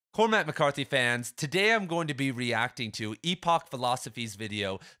Cormac McCarthy fans, today I'm going to be reacting to Epoch Philosophy's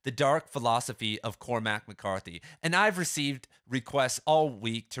video, The Dark Philosophy of Cormac McCarthy. And I've received requests all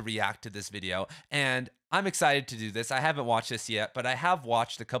week to react to this video, and I'm excited to do this. I haven't watched this yet, but I have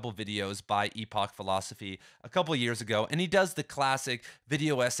watched a couple videos by Epoch Philosophy a couple years ago, and he does the classic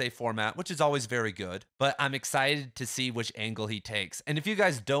video essay format, which is always very good, but I'm excited to see which angle he takes. And if you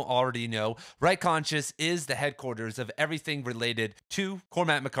guys don't already know, Right Conscious is the headquarters of everything related to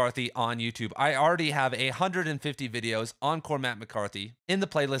Cormac McCarthy on YouTube. I already have 150 videos on Cormac McCarthy in the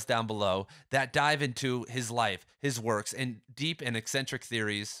playlist down below that dive into his life, his works, and deep and eccentric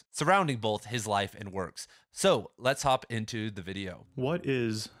theories surrounding both his life and works. So let's hop into the video. What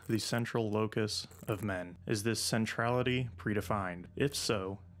is the central locus of men? Is this centrality predefined? If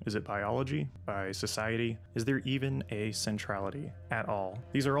so, is it biology? By society? Is there even a centrality at all?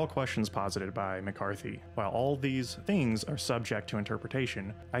 These are all questions posited by McCarthy. While all these things are subject to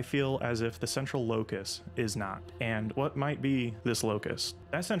interpretation, I feel as if the central locus is not. And what might be this locus?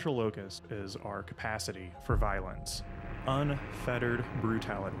 That central locus is our capacity for violence, unfettered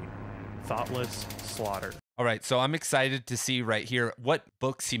brutality, thoughtless slaughter. All right, so I'm excited to see right here what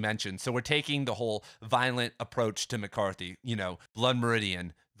books he mentioned. So we're taking the whole violent approach to McCarthy, Blood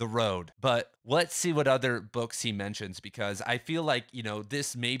Meridian, The Road. But let's see what other books he mentions, because I feel like,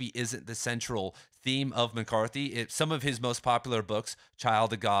 this maybe isn't the central theme of McCarthy. Some of his most popular books,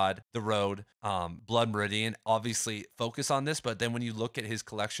 Child of God, The Road, Blood Meridian, obviously focus on this. But then when you look at his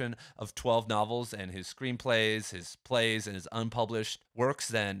collection of 12 novels and his screenplays, his plays, and his unpublished works,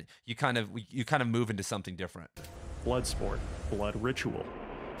 then you kind of move into something different. Blood sport, blood ritual,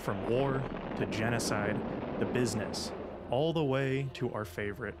 from war to genocide, the business, all the way to our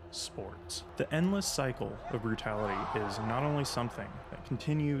favorite sports. The endless cycle of brutality is not only something that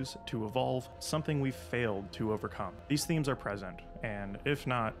continues to evolve, something we've failed to overcome. These themes are present, and if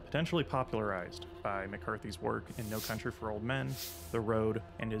not, potentially popularized by McCarthy's work in No Country for Old Men, The Road,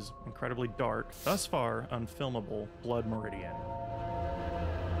 and his incredibly dark, thus far unfilmable, Blood Meridian.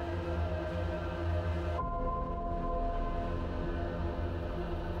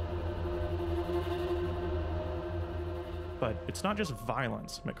 But it's not just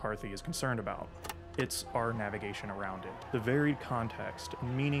violence McCarthy is concerned about. It's our navigation around it. The varied context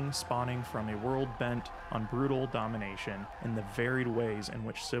and meaning spawning from a world bent on brutal domination and the varied ways in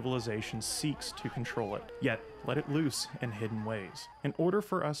which civilization seeks to control it, yet let it loose in hidden ways. In order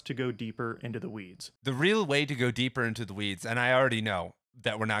for us to go deeper into the weeds. The real way to go deeper into the weeds, and I already know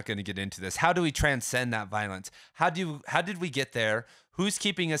that we're not going to get into this. How do we transcend that violence? How did we get there? Who's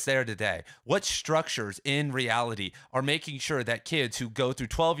keeping us there today? What structures in reality are making sure that kids who go through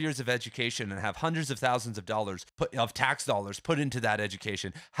 12 years of education and have hundreds of thousands of dollars of tax dollars put into that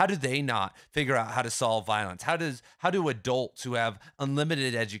education, how do they not figure out how to solve violence? How do adults who have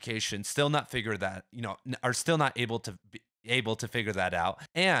unlimited education still not figure that, are still not able to figure that out?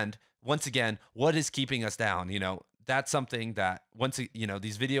 And once again, what is keeping us down? That's something that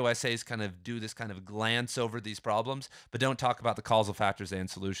these video essays kind of do this kind of glance over these problems, but don't talk about the causal factors and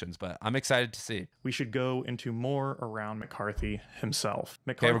solutions. But I'm excited to see. We should go into more around McCarthy himself.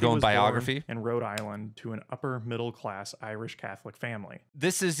 Okay, we're going was biography born in Rhode Island to an upper middle class Irish Catholic family.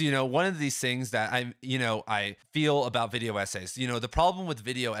 This is, one of these things that I feel about video essays. The problem with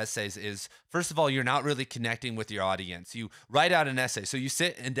video essays is, first of all, you're not really connecting with your audience. You write out an essay. So you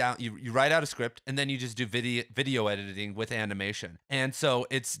sit and down, you write out a script, and then you just do video editing with animation. And so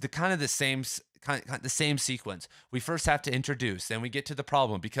it's the same sequence. We first have to introduce, then we get to the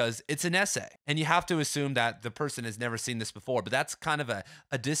problem, because it's an essay and you have to assume that the person has never seen this before. But that's kind of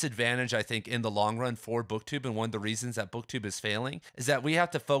a disadvantage, I think, in the long run for BookTube. And one of the reasons that BookTube is failing is that we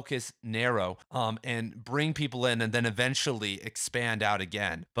have to focus narrow and bring people in and then eventually expand out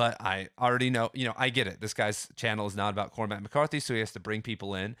again. But I already know, I get it. This guy's channel is not about Cormac McCarthy, so he has to bring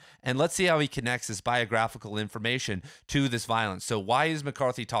people in. And let's see how he connects this biographical information to this violence. So why is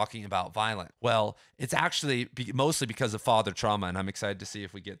McCarthy talking about violence? Well, it's actually mostly because of father trauma, and I'm excited to see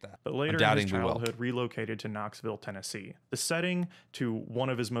if we get that. But later in his childhood, relocated to Knoxville, Tennessee, the setting to one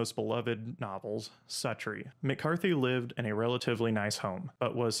of his most beloved novels, Suttree. McCarthy lived in a relatively nice home,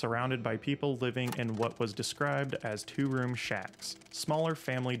 but was surrounded by people living in what was described as two-room shacks, smaller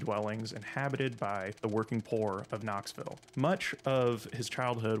family dwellings inhabited by the working poor of Knoxville. Much of his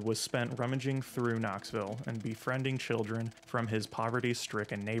childhood was spent rummaging through Knoxville and befriending children from his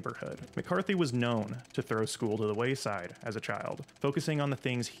poverty-stricken neighborhood. McCarthy was known to throw school to the wayside as a child, focusing on the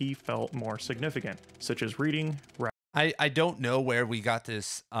things he felt more significant, such as reading, I don't know where we got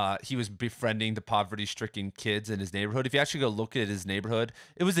this. He was befriending the poverty-stricken kids in his neighborhood. If you actually go look at his neighborhood,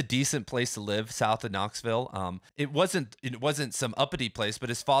 it was a decent place to live south of Knoxville. It wasn't some uppity place, but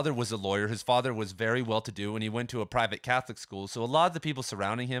his father was a lawyer. His father was very well-to-do, and he went to a private Catholic school. So a lot of the people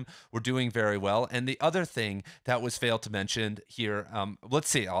surrounding him were doing very well. And the other thing that was failed to mention here, let's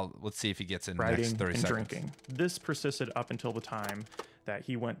see. Let's see if he gets in the next Writing 30 and seconds. drinking. This persisted up until the time that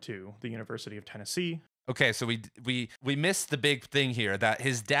he went to the University of Tennessee. Okay, so we missed the big thing here that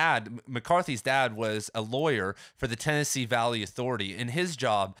his dad, McCarthy's dad, was a lawyer for the Tennessee Valley Authority, and his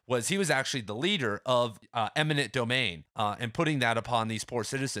job was he was actually the leader of eminent domain and putting that upon these poor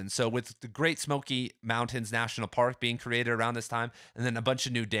citizens. So with the Great Smoky Mountains National Park being created around this time, and then a bunch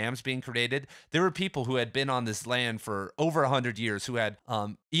of new dams being created, there were people who had been on this land for over 100 years who had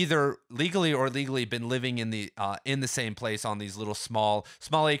either legally or illegally been living in the same place on these little small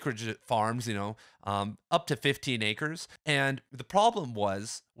acreage farms, up to 15 acres. And the problem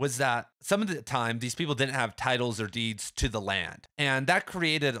was that some of the time these people didn't have titles or deeds to the land. And that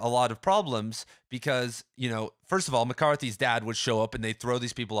created a lot of problems because, first of all, McCarthy's dad would show up and they'd throw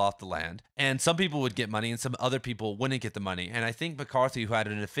these people off the land. And some people would get money and some other people wouldn't get the money. And I think McCarthy, who had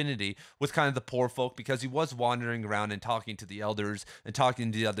an affinity with kind of the poor folk because he was wandering around and talking to the elders and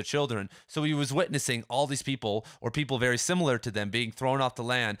talking to the other children. So he was witnessing all these people or people very similar to them being thrown off the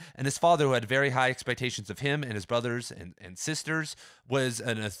land. And his father, who had very high expectations of him and his brothers and sisters, was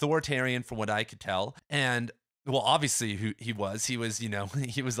an authoritarian from what I could tell. And well, obviously he was, he was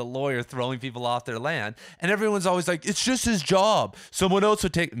a lawyer throwing people off their land, and everyone's always like, it's just his job. Someone else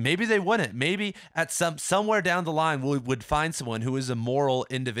would take, maybe they wouldn't. Maybe at somewhere down the line, we would find someone who is a moral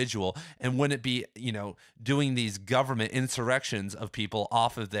individual and wouldn't be, doing these government insurrections of people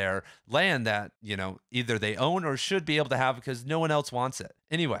off of their land that, either they own or should be able to have because no one else wants it.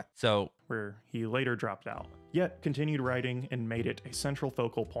 Anyway, so where he later dropped out, yet continued writing and made it a central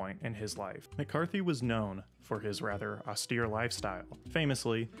focal point in his life. McCarthy was known for his rather austere lifestyle.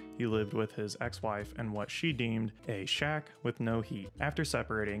 Famously, he lived with his ex-wife in what she deemed a shack with no heat. After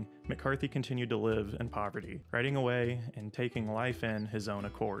separating, McCarthy continued to live in poverty, writing away and taking life in his own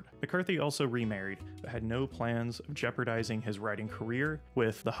accord. McCarthy also remarried, but had no plans of jeopardizing his writing career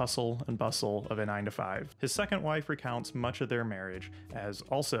with the hustle and bustle of a 9-to-5. His second wife recounts much of their marriage as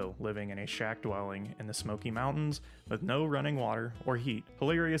also living in a shack dwelling in the Smoky Mountains with no running water or heat.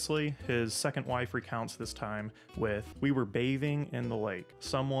 Hilariously, his second wife recounts this time with, "We were bathing in the lake.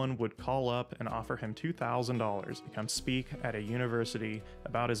 Someone would call up and offer him $2,000 to come speak at a university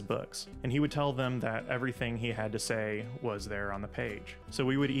about his books, and he would tell them that everything he had to say was there on the page. So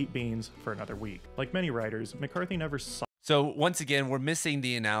we would eat beans for another week." Like many writers, McCarthy never saw. So once again, we're missing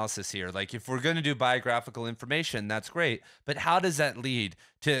the analysis here. Like if we're going to do biographical information, that's great. But how does that lead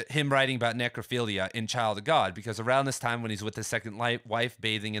to him writing about necrophilia in Child of God? Because around this time when he's with his second wife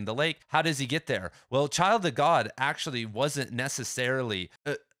bathing in the lake, how does he get there? Well, Child of God actually wasn't necessarily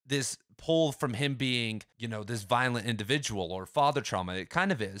this pull from him being, this violent individual or father trauma. It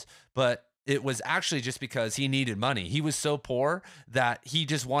kind of is, but it was actually just because he needed money. He was so poor that he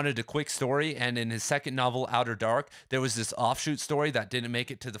just wanted a quick story. And in his second novel, Outer Dark, there was this offshoot story that didn't make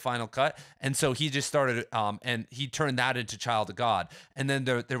it to the final cut. And so he just started, and he turned that into Child of God. And then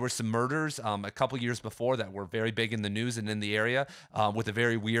there were some murders a couple years before that were very big in the news and in the area with a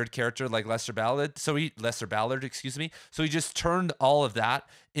very weird character like Lester Ballard. So he just turned all of that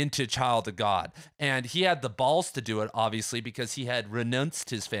into Child of God. And he had the balls to do it, obviously, because he had renounced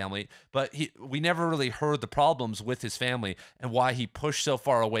his family, but we never really heard the problems with his family and why he pushed so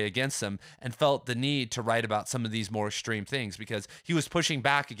far away against them and felt the need to write about some of these more extreme things because he was pushing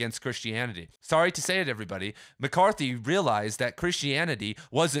back against Christianity. Sorry to say it, everybody. McCarthy realized that Christianity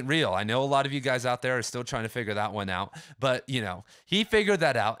wasn't real. I know a lot of you guys out there are still trying to figure that one out, but he figured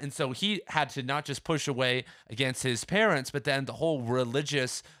that out. And so he had to not just push away against his parents, but then the whole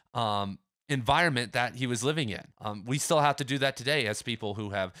religious environment that he was living in. We still have to do that today as people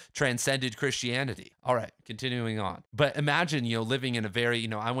who have transcended Christianity. All right, continuing on. But imagine, living in a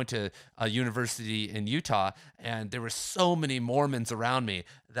very, I went to a university in Utah and there were so many Mormons around me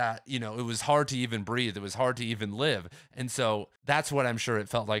that, it was hard to even breathe. It was hard to even live. And so that's what I'm sure it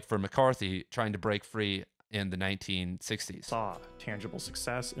felt like for McCarthy trying to break free in the 1960s. Saw tangible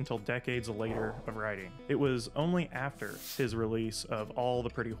success until decades later of writing. It was only after his release of All the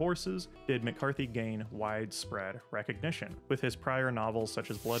Pretty Horses did McCarthy gain widespread recognition, with his prior novels such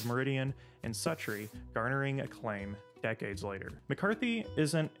as Blood Meridian and Suttree garnering acclaim decades later. McCarthy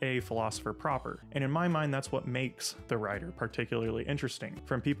isn't a philosopher proper, and in my mind that's what makes the writer particularly interesting.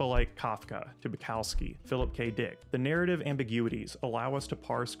 From people like Kafka to Bukowski, Philip K. Dick, the narrative ambiguities allow us to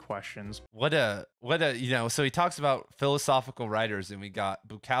parse questions. So he talks about philosophical writers, and we got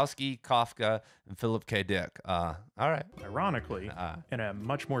Bukowski, Kafka, and Philip K. Dick. All right. Ironically, in a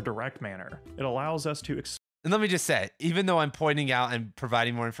much more direct manner. It allows us to And let me just say, even though I'm pointing out and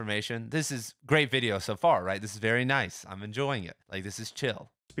providing more information, this is great video so far, right? This is very nice. I'm enjoying it. Like, this is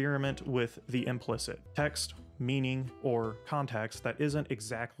chill. Experiment with the implicit text, meaning, or context that isn't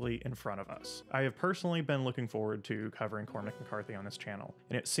exactly in front of us. I have personally been looking forward to covering Cormac McCarthy on this channel,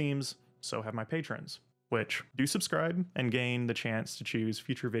 and it seems so have my patrons, which do subscribe and gain the chance to choose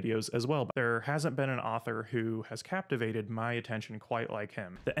future videos as well. But there hasn't been an author who has captivated my attention quite like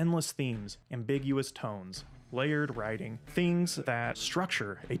him. The endless themes, ambiguous tones, layered writing, things that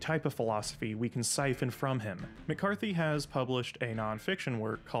structure a type of philosophy we can siphon from him. McCarthy has published a nonfiction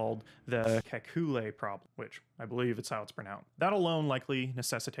work called The Kekule Problem, which I believe it's how it's pronounced. That alone likely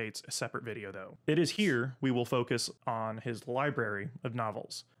necessitates a separate video though. It is here we will focus on his library of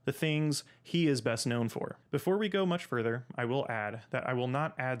novels, the things he is best known for. Before we go much further, I will add that I will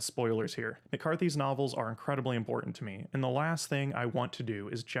not add spoilers here. McCarthy's novels are incredibly important to me, and the last thing I want to do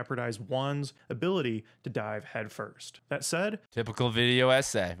is jeopardize one's ability to dive headfirst. That said, typical video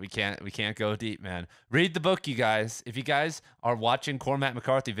essay. We can't go deep, man. Read the book, you guys. If you guys are watching Cormac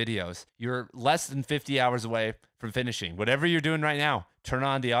McCarthy videos, you're less than 50 hours away from finishing. Whatever you're doing right now, turn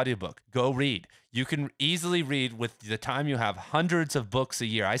on the audiobook. Go read. You can easily read with the time you have hundreds of books a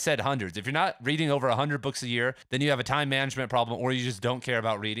year. I said hundreds. If you're not reading over 100 books a year, then you have a time management problem, or you just don't care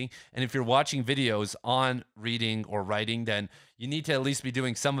about reading. And if you're watching videos on reading or writing, then you need to at least be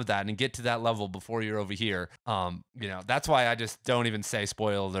doing some of that and get to that level before you're over here. That's why I just don't even say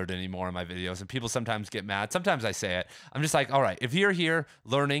spoiler alert anymore in my videos. And people sometimes get mad. Sometimes I say it. I'm just like, all right, if you're here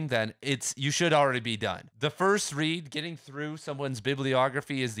learning, then you should already be done. The first read, getting through someone's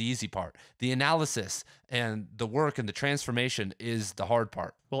bibliography, is the easy part. The analysis and the work and the transformation is the hard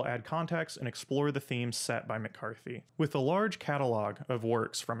part. We'll add context and explore the themes set by McCarthy. With a large catalog of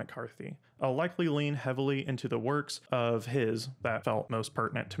works from McCarthy, I'll likely lean heavily into the works of his that felt most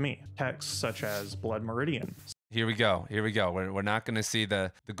pertinent to me. Texts such as Blood Meridian. Here we go. We're not going to see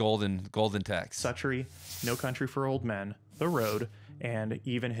the golden text. Suchery, No Country for Old Men, The Road, and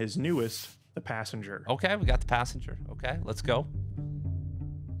even his newest, The Passenger. Okay, we got The Passenger. Okay, let's go.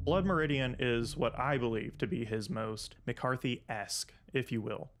 Blood Meridian is what I believe to be his most McCarthy-esque, if you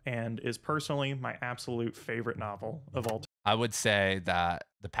will, and is personally my absolute favorite novel of all time. I would say that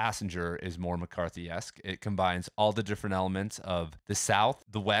The Passenger is more McCarthy-esque. It combines all the different elements of the South,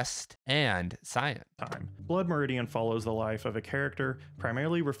 the West, and science. Blood Meridian follows the life of a character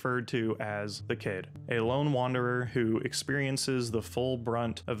primarily referred to as the Kid, a lone wanderer who experiences the full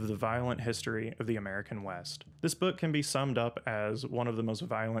brunt of the violent history of the American West. This book can be summed up as one of the most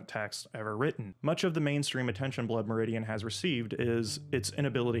violent texts ever written. Much of the mainstream attention Blood Meridian has received is its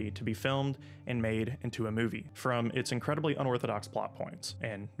inability to be filmed and made into a movie. From its incredibly unorthodox plot points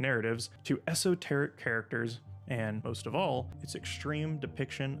and narratives to esoteric characters, and most of all, its extreme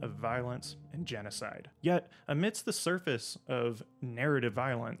depiction of violence and genocide. Yet, amidst the surface of narrative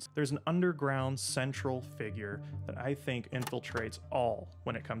violence, there's an underground central figure that I think infiltrates all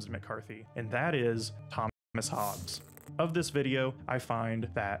when it comes to McCarthy, and that is Thomas Hobbes. Of this video, I find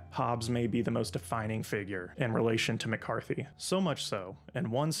that Hobbes may be the most defining figure in relation to McCarthy. So much so, in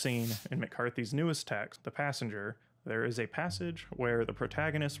one scene in McCarthy's newest text, The Passenger, there is a passage where the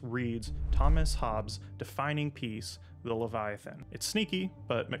protagonist reads Thomas Hobbes' defining piece, The Leviathan. It's sneaky,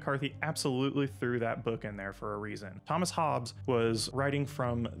 but McCarthy absolutely threw that book in there for a reason. Thomas Hobbes was writing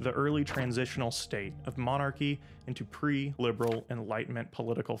from the early transitional state of monarchy into pre-liberal Enlightenment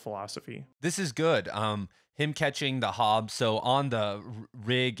political philosophy. This is good. Him catching the Hobbes. So on the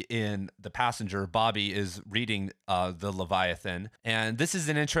rig in The Passenger, Bobby is reading the Leviathan. And this is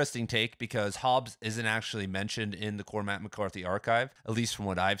an interesting take because Hobbes isn't actually mentioned in the Cormac McCarthy archive, at least from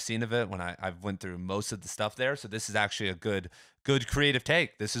what I've seen of it when I've went through most of the stuff there. So this is actually a good creative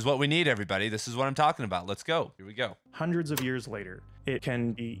take. This is what we need, everybody. This is what I'm talking about. Let's go. Here we go. Hundreds of years later, it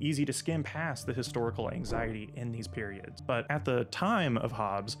can be easy to skim past the historical anxiety in these periods. But at the time of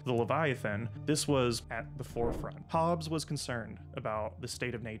Hobbes, the Leviathan, this was at the forefront. Hobbes was concerned about the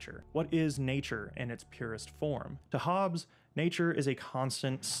state of nature. What is nature in its purest form? To Hobbes, nature is a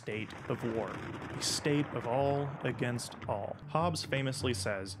constant state of war, a state of all against all. Hobbes famously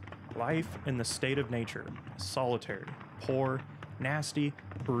says, life in the state of nature is solitary, poor, nasty,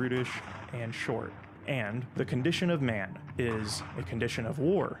 brutish, and short. And the condition of man is a condition of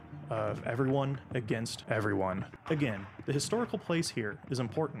war, of everyone against everyone. Again, the historical place here is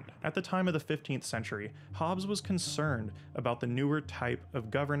important. At the time of the 15th century, Hobbes was concerned about the newer type of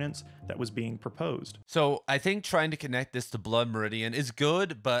governance that was being proposed. So I think trying to connect this to Blood Meridian is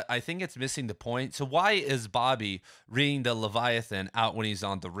good, but I think it's missing the point. So why is Bobby reading the Leviathan out when he's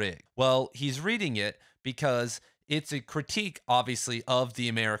on the rig? Well, he's reading it because it's a critique, obviously, of the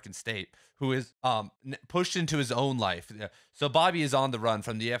American state, who is pushed into his own life. So Bobby is on the run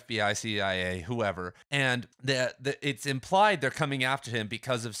from the FBI, CIA, whoever, and it's implied they're coming after him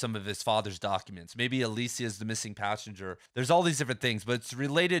because of some of his father's documents. Maybe Alicia is the missing passenger. There's all these different things, but it's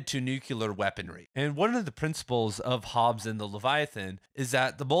related to nuclear weaponry. And one of the principles of Hobbes and the Leviathan is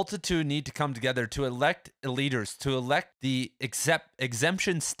that the multitude need to come together to elect leaders, to elect the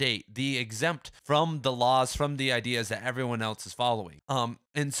exemption state, the exempt from the laws, from the ideas that everyone else is following.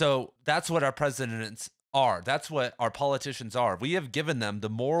 And so that's what our presidents are. That's what our politicians are. We have given them the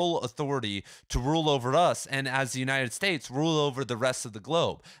moral authority to rule over us, and as the United States, rule over the rest of the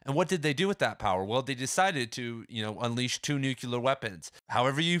globe. And what did they do with that power? Well, they decided to, unleash 2 nuclear weapons.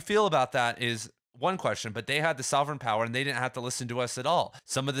 However you feel about that is one question, but they had the sovereign power and they didn't have to listen to us at all.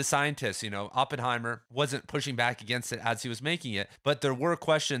 Some of the scientists, Oppenheimer wasn't pushing back against it as he was making it, but there were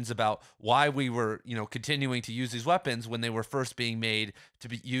questions about why we were, continuing to use these weapons when they were first being made to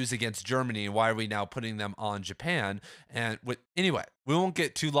be used against Germany, and why are we now putting them on Japan? And anyway, we won't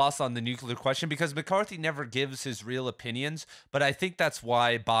get too lost on the nuclear question because McCarthy never gives his real opinions, but I think that's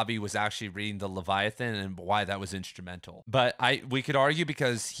why Bobby was actually reading the Leviathan and why that was instrumental. But we could argue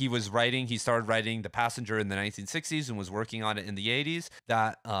because he started writing The Passenger in the 1960s and was working on it in the 80s,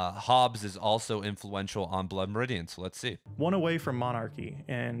 that Hobbes is also influential on Blood Meridian. So let's see. One away from monarchy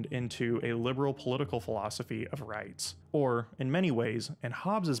and into a liberal political philosophy of rights, or in many ways, in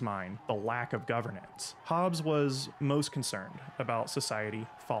Hobbes's mind, the lack of governance. Hobbes was most concerned about society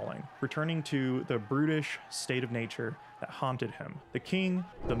falling, returning to the brutish state of nature that haunted him. The king,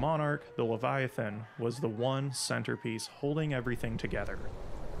 the monarch, the Leviathan was the one centerpiece holding everything together.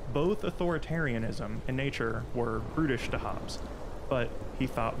 Both authoritarianism and nature were brutish to Hobbes, but he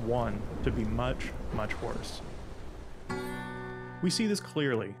thought one to be much, much worse. We see this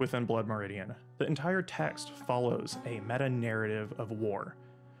clearly within Blood Meridian. The entire text follows a meta-narrative of war,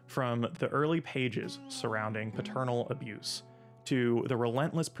 from the early pages surrounding paternal abuse, to the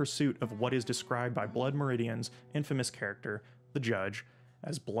relentless pursuit of what is described by Blood Meridian's infamous character, the Judge,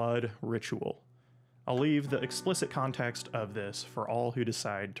 as blood ritual. I'll leave the explicit context of this for all who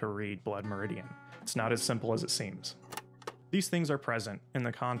decide to read Blood Meridian. It's not as simple as it seems. These things are present in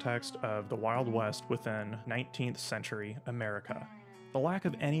the context of the Wild West within 19th century America. The lack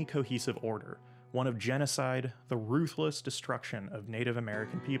of any cohesive order, one of genocide, the ruthless destruction of Native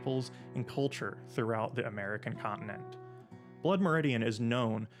American peoples and culture throughout the American continent. Blood Meridian is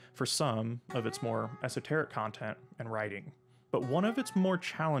known for some of its more esoteric content and writing, but one of its more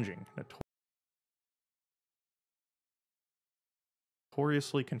challenging,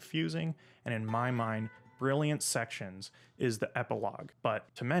 notoriously confusing, and in my mind, brilliant sections is the epilogue,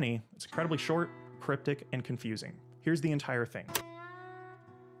 but to many, it's incredibly short, cryptic, and confusing. Here's the entire thing.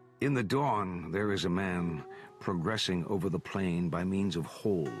 In the dawn, there is a man progressing over the plain by means of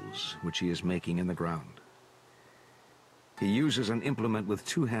holes which he is making in the ground. He uses an implement with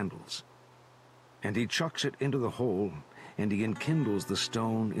 2 handles, and he chucks it into the hole, and he enkindles the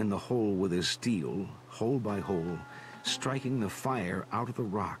stone in the hole with his steel, hole by hole, striking the fire out of the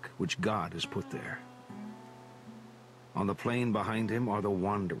rock which God has put there. On the plain behind him are the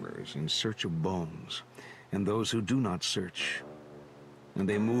wanderers in search of bones, and those who do not search. And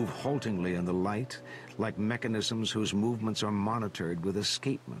they move haltingly in the light, like mechanisms whose movements are monitored with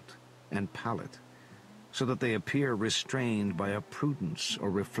escapement and palate, so that they appear restrained by a prudence or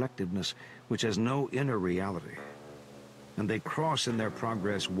reflectiveness which has no inner reality. And they cross in their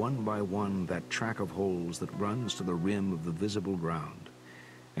progress one by one that track of holes that runs to the rim of the visible ground,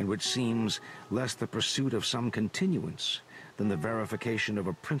 and which seems less the pursuit of some continuance than the verification of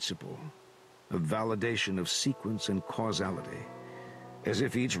a principle, a validation of sequence and causality, as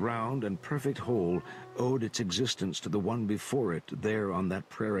if each round and perfect hole owed its existence to the one before it there on that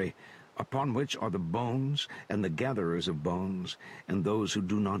prairie, upon which are the bones and the gatherers of bones and those who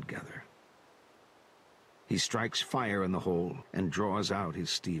do not gather. He strikes fire in the hole and draws out his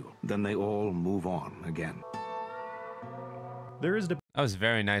steel. Then they all move on again. There is That was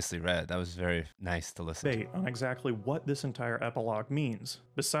very nicely read. That was very nice to listen to. debate on exactly what this entire epilogue means.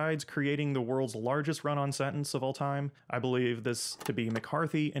 Besides creating the world's largest run-on sentence of all time, I believe this to be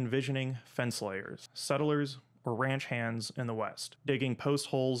McCarthy envisioning fence layers, settlers or ranch hands in the West, digging post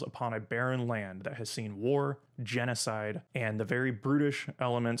holes upon a barren land that has seen war, genocide, and the very brutish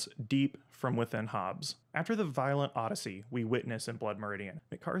elements deep from within Hobbes. After the violent odyssey we witness in Blood Meridian,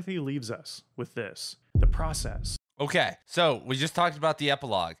 McCarthy leaves us with this: the process. Okay, so we just talked about the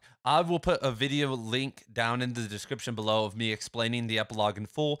epilogue. I will put a video link down in the description below of me explaining the epilogue in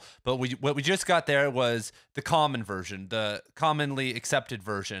full, but what we just got there was the common version, the commonly accepted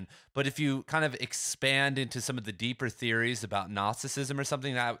version. But if you kind of expand into some of the deeper theories about Gnosticism or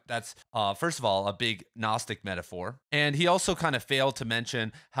something, that's first of all, a big Gnostic metaphor. And he also kind of failed to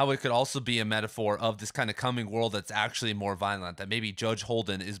mention how it could also be a metaphor of this kind of coming world that's actually more violent, that maybe Judge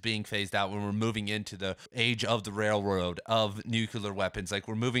Holden is being phased out when we're moving into the age of the railroad, of nuclear weapons. Like,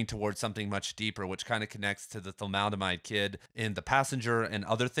 we're moving towards something much deeper, which kind of connects to the thalidomide kid in The Passenger and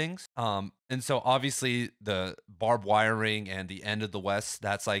other things. And so obviously the barbed wiring and the end of the West,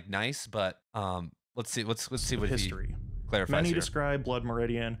 that's like nice, but let's see what History. he clarifies Many here. describe Blood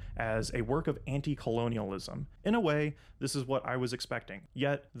Meridian as a work of anti-colonialism. In a way, this is what I was expecting.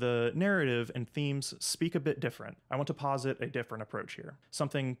 Yet, the narrative and themes speak a bit different. I want to posit a different approach here,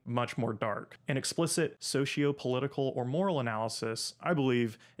 something much more dark. An explicit socio-political or moral analysis, I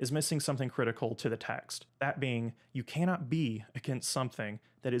believe, is missing something critical to the text. That being, you cannot be against something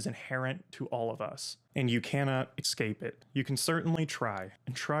that is inherent to all of us, and you cannot escape it. You can certainly try,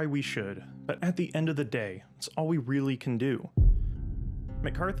 and try we should, but at the end of the day, it's all we really can do.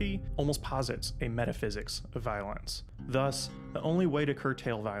 McCarthy almost posits a metaphysics of violence. Thus, the only way to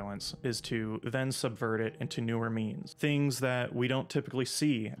curtail violence is to then subvert it into newer means, things that we don't typically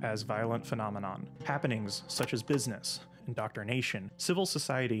see as violent phenomenon, happenings such as business, indoctrination, civil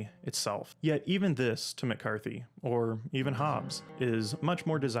society itself. Yet even this, to McCarthy, or even Hobbes, is much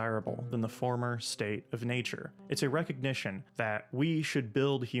more desirable than the former state of nature. It's a recognition that we should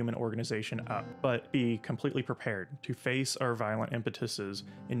build human organization up, but be completely prepared to face our violent impetuses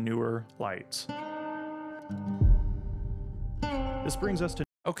in newer lights. This brings us to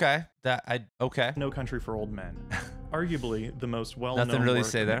Okay, No Country for Old Men. Arguably the most well-known Nothing really work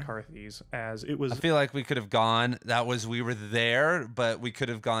to say of there. McCarthy's, as it was I feel like we could have gone. We were there, but we could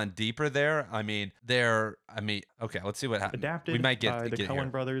have gone deeper there. Okay, let's see what happens. adapted We might by the get Coen here.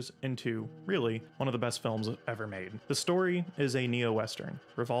 brothers into, really, one of the best films ever made. The story is a neo-western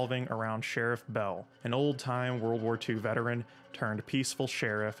revolving around Sheriff Bell, an old-time World War II veteran turned peaceful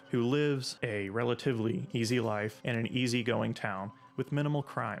sheriff who lives a relatively easy life in an easygoing town with minimal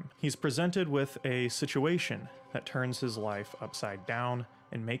crime. He's presented with a situation that turns his life upside down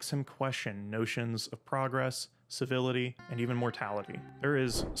and makes him question notions of progress, civility, and even mortality. There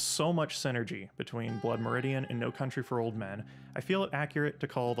is so much synergy between Blood Meridian and No Country for Old Men, I feel it accurate to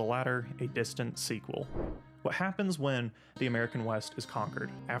call the latter a distant sequel. What happens when the American West is conquered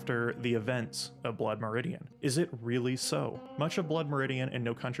after the events of Blood Meridian? Is it really so? Much of Blood Meridian and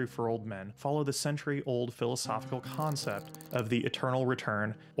No Country for Old Men follow the century-old philosophical concept of the eternal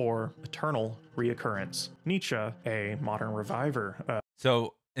return or eternal reoccurrence. Nietzsche, a modern reviver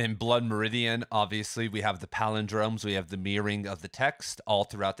So in Blood Meridian, obviously, we have the palindromes, we have the mirroring of the text all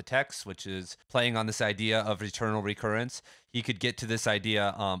throughout the text, which is playing on this idea of eternal recurrence. He could get to this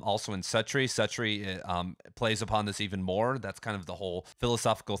idea also in Suttree. Suttree plays upon this even more. That's kind of the whole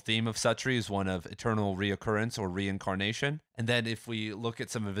philosophical theme of Suttree, is one of eternal reoccurrence or reincarnation. And then if we look at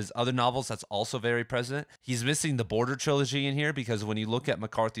some of his other novels, that's also very present. He's missing the Border trilogy in here, because when you look at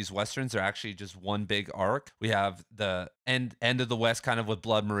McCarthy's Westerns, they're actually just one big arc. We have the end of the West kind of with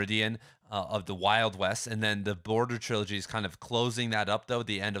Blood Meridian, of the Wild West, and then the Border trilogy is kind of closing that up, though,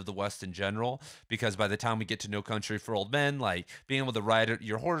 the end of the West in general, because by the time we get to No Country for Old Men, like being able to ride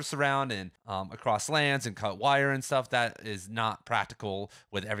your horse around and across lands and cut wire and stuff, that is not practical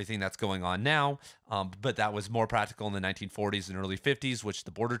with everything that's going on now, but that was more practical in the 1940s and early 50s, which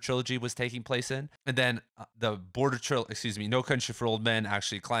the Border trilogy was taking place in. And then the No Country for Old Men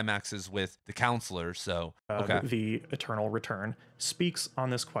actually climaxes with The Counselor. So the eternal return speaks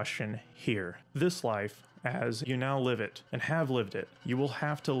on this question here. This life, as you now live it and have lived it, you will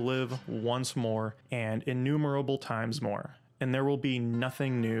have to live once more and innumerable times more, and there will be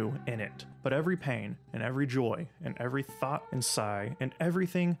nothing new in it. But every pain and every joy and every thought and sigh and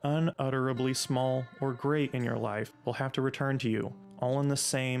everything unutterably small or great in your life will have to return to you, all in the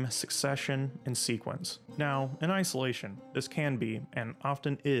same succession and sequence. Now, in isolation, this can be, and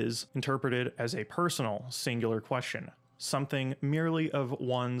often is, interpreted as a personal, singular question, something merely of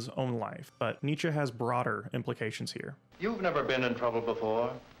one's own life, but Nietzsche has broader implications here. You've never been in trouble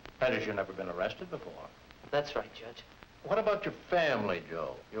before? That is, you've never been arrested before? That's right, Judge. What about your family,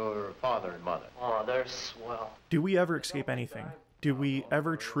 Joe? Your father and mother? Oh, they're swell. Do we ever escape anything? Do we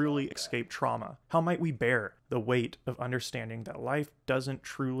ever truly escape trauma? How might we bear the weight of understanding that life doesn't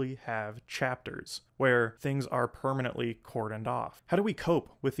truly have chapters, where things are permanently cordoned off? How do we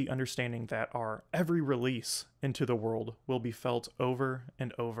cope with the understanding that our every release into the world will be felt over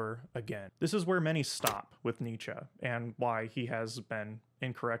and over again? This is where many stop with Nietzsche, and why he has been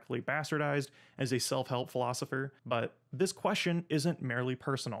incorrectly bastardized as a self-help philosopher. But this question isn't merely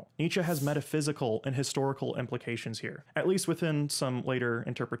personal. Nietzsche has metaphysical and historical implications here, at least within some later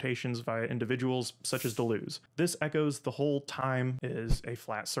interpretations via individuals such as Deleuze. This echoes the whole time is a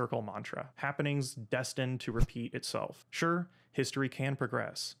flat circle mantra, happenings destined to repeat itself. Sure, history can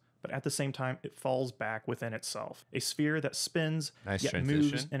progress, but at the same time, it falls back within itself, a sphere that spins, yet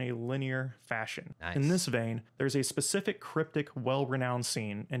moves in a linear fashion. In this vein, there's a specific cryptic, well-renowned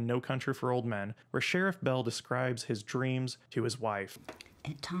scene in No Country for Old Men where Sheriff Bell describes his dreams to his wife.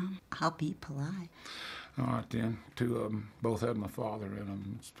 And Tom, I'll be polite. All right, then. Two of them both had my father in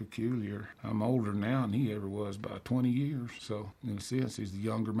them. It's peculiar. I'm older now than he ever was by 20 years, so in a sense, he's the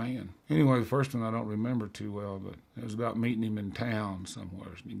younger man. Anyway, the first one I don't remember too well, but it was about meeting him in town somewhere,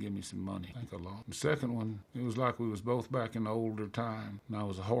 and he gave me some money. I think a lot. The second one, it was like we was both back in the older time, and I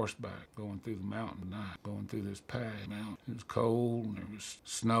was a horseback going through the mountain night, going through this path mountain. It was cold, and there was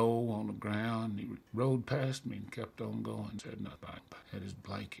snow on the ground. He rode past me and kept on going, said nothing. Had his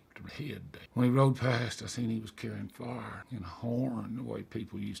blanket to the head. When he rode past, I seen he was carrying fire and a horn, the way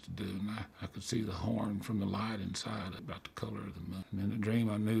people used to do, and I could see the horn from the light inside, about the color of the moon. And in the dream,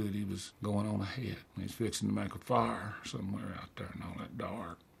 I knew that he was going on ahead. He was fixing to make a fire somewhere out there in all that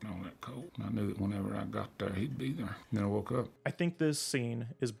dark, and all that cold. And I knew that whenever I got there, he'd be there. And then I woke up. I think this scene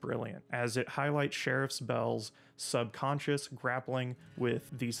is brilliant, as it highlights Sheriff Bell's subconscious grappling with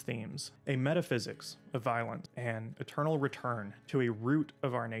these themes, a metaphysics of violence and eternal return to a root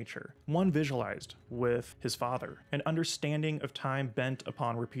of our nature, one visualized with his father, an understanding of time bent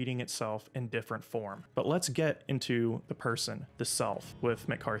upon repeating itself in different form. But let's get into the person, the self, with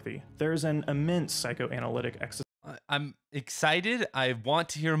McCarthy. There's an immense psychoanalytic exercise. I'm excited. I want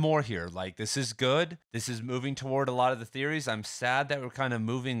to hear more here. Like, this is good. This is moving toward a lot of the theories. I'm sad that we're kind of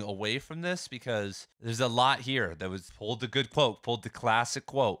moving away from this because there's a lot here that was pulled the good quote, pulled the classic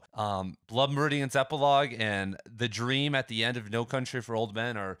quote. Blood Meridian's epilogue and the dream at the end of No Country for Old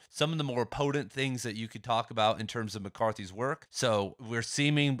Men are some of the more potent things that you could talk about in terms of McCarthy's work. So we're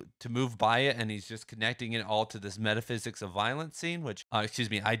seeming to move by it, and he's just connecting it all to this metaphysics of violence scene, which,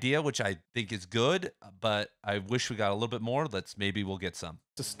 idea, which I think is good, but I wish we got a little bit more. Maybe we'll get some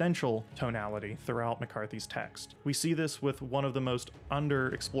existential tonality throughout McCarthy's text. We see this with one of the most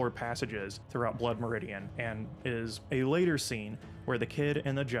underexplored passages throughout Blood Meridian, and is a later scene where the kid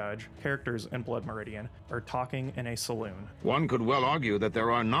and the judge, characters in Blood Meridian, are talking in a saloon. One could well argue that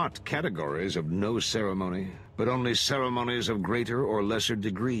there are not categories of no ceremony, but only ceremonies of greater or lesser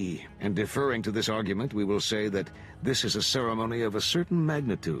degree. And deferring to this argument, we will say that this is a ceremony of a certain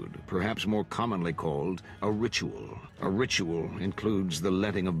magnitude, perhaps more commonly called a ritual. A ritual includes the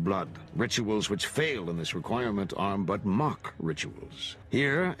letting of blood. Rituals which fail in this requirement are but mock rituals.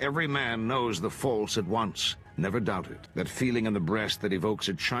 Here, every man knows the false at once. Never doubt it. That feeling in the breast that evokes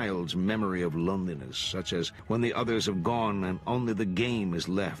a child's memory of loneliness, such as when the others have gone and only the game is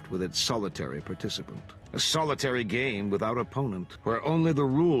left with its solitary participant. A solitary game without opponent, where only the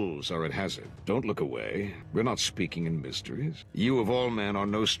rules are at hazard. Don't look away. We're not speaking in mysteries. You of all men are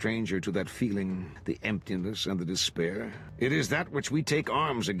no stranger to that feeling, the emptiness and the despair. It is that which we take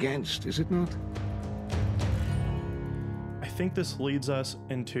arms against, is it not? I think this leads us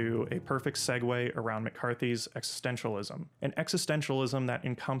into a perfect segue around McCarthy's existentialism, an existentialism that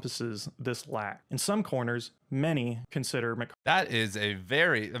encompasses this lack. In some corners, many consider McCarthy. That is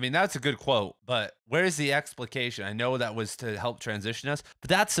that's a good quote, but where's the explication? I know that was to help transition us, but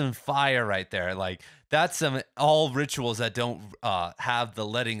that's some fire right there. Like, that's some all rituals that don't have the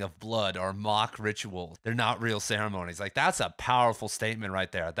letting of blood or mock rituals. They're not real ceremonies. Like, that's a powerful statement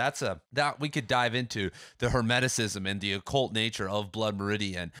right there. That we could dive into the hermeticism and the occult nature of Blood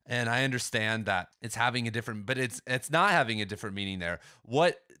Meridian. And I understand that it's having a different, but it's not having a different meaning there.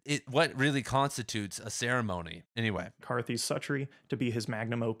 What really constitutes a ceremony? Anyway, McCarthy's Suttree to be his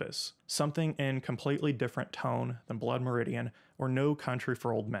magnum opus, something in completely different tone than Blood Meridian or No Country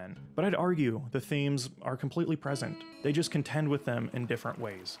for Old Men. But I'd argue the themes are completely present. They just contend with them in different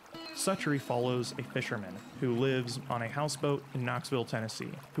ways. Suttree follows a fisherman who lives on a houseboat in Knoxville,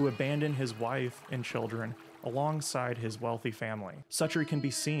 Tennessee, who abandoned his wife and children alongside his wealthy family. Suttree can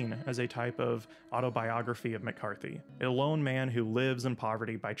be seen as a type of autobiography of McCarthy, a lone man who lives in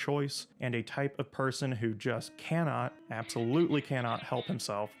poverty by choice, and a type of person who just cannot, absolutely cannot help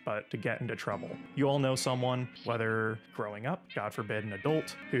himself but to get into trouble. You all know someone, whether growing up, God forbid an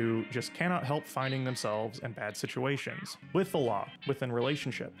adult, who just cannot help finding themselves in bad situations, with the law, within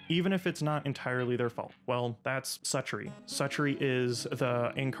relationship, even if it's not entirely their fault. Well, that's Suttree. Suttree is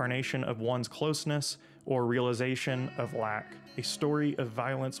the incarnation of one's closeness or realization of lack, a story of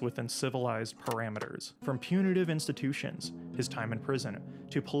violence within civilized parameters. From punitive institutions, his time in prison,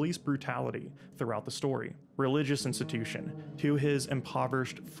 to police brutality throughout the story, religious institution, to his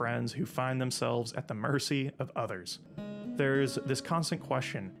impoverished friends who find themselves at the mercy of others. There's this constant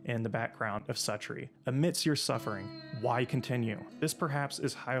question in the background of Suttree. Amidst your suffering, why continue? This perhaps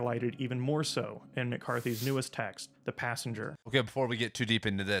is highlighted even more so in McCarthy's newest text, The Passenger. Okay, before we get too deep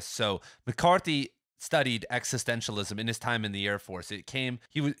into this, so McCarthy studied existentialism in his time in the Air Force. Suttree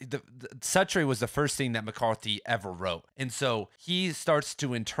was the first thing that McCarthy ever wrote. And so he starts to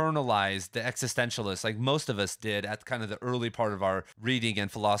internalize the existentialists, like most of us did at kind of the early part of our reading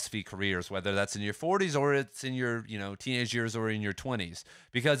and philosophy careers, whether that's in your 40s or it's in your, teenage years or in your 20s,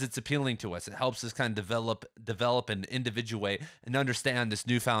 because it's appealing to us. It helps us kind of develop and individuate and understand this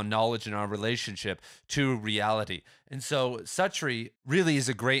newfound knowledge in our relationship to reality. And so Suttree really is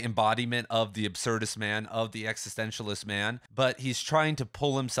a great embodiment of the absurdist man, of the existentialist man, but he's trying to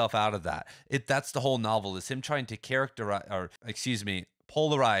pull himself out of that. That's the whole novel, is him trying to polarize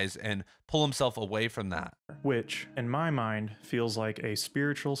and pull himself away from that. Which, in my mind, feels like a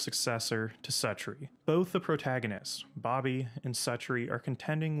spiritual successor to Suttree. Both the protagonists, Bobby and Suttree, are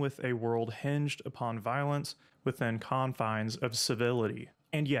contending with a world hinged upon violence within confines of civility.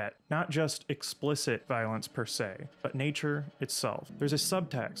 And yet, not just explicit violence per se, but nature itself. There's a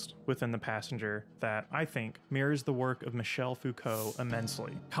subtext within The Passenger that I think mirrors the work of Michel Foucault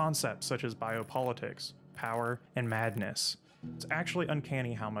immensely. Concepts such as biopolitics, power, and madness. It's actually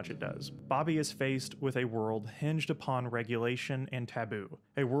uncanny how much it does. Bobby is faced with a world hinged upon regulation and taboo,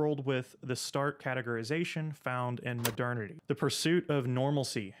 a world with the stark categorization found in modernity. The pursuit of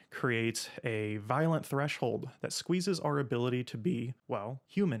normalcy creates a violent threshold that squeezes our ability to be, well,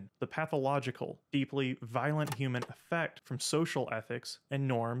 human. The pathological, deeply violent human effect from social ethics and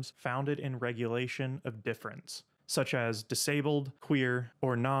norms founded in regulation of difference, such as disabled, queer,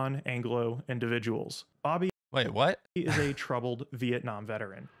 or non-Anglo individuals. Bobby Wait, what? He is a troubled Vietnam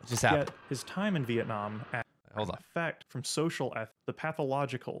veteran. What just happened? Yet his time in Vietnam Hold on. effect from social ethics, the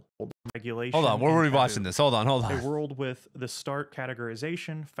pathological regulation. Hold on, where were we and watching taboo. this? Hold on. A world with the stark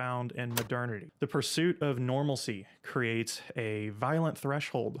categorization found in modernity. The pursuit of normalcy creates a violent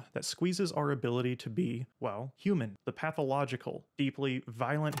threshold that squeezes our ability to be, well, human. The pathological, deeply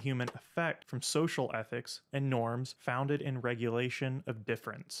violent human effect from social ethics and norms founded in regulation of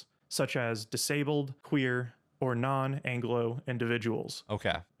difference, such as disabled, queer, or non-Anglo individuals.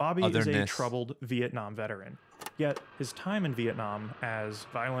 Okay. Bobby is a Otherness. troubled Vietnam veteran. Yet his time in Vietnam, as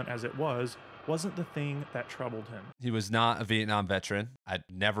violent as it was, wasn't the thing that troubled him. He was not a Vietnam veteran. I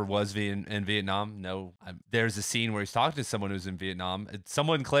never was in Vietnam. No, there's a scene where he's talking to someone who's in Vietnam.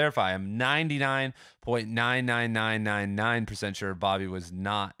 Someone clarify, I'm 99.99999% sure Bobby was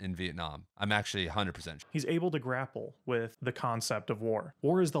not in Vietnam. I'm actually 100% sure. He's able to grapple with the concept of war.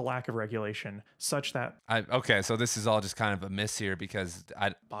 War is the lack of regulation, such that Okay, so this is all just kind of a miss here because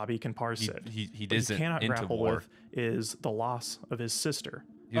Bobby can parse it. he What isn't cannot into grapple war. with is the loss of his sister.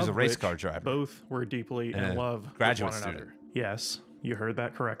 He was of a race which car driver. Both were deeply And in a love graduate with one student. another. Yes, you heard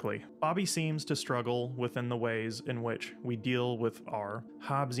that correctly. Bobby seems to struggle within the ways in which we deal with our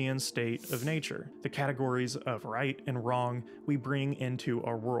Hobbesian state of nature, the categories of right and wrong we bring into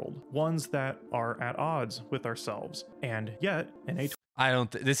our world, ones that are at odds with ourselves, and yet in a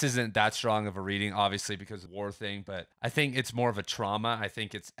this isn't that strong of a reading, obviously, because of the war thing, but I think it's more of a trauma. I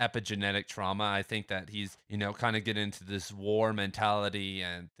think it's epigenetic trauma. I think that he's, kind of get into this war mentality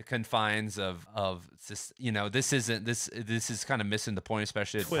and the confines of this, this is kind of missing the point,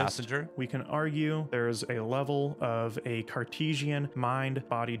 especially at twist, Passenger. we can argue there's a level of a Cartesian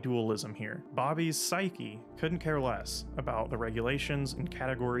mind-body dualism here. Bobby's psyche couldn't care less about the regulations and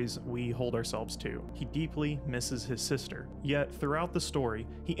categories we hold ourselves to. He deeply misses his sister. Yet throughout the story,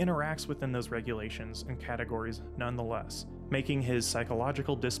 he interacts within those regulations and categories nonetheless, making his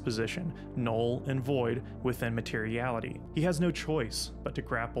psychological disposition null and void within materiality. He has no choice but to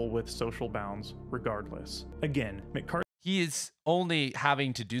grapple with social bounds regardless. Again, McCarthy he is only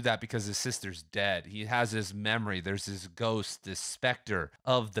having to do that because his sister's dead. He has his memory. There's this ghost, this specter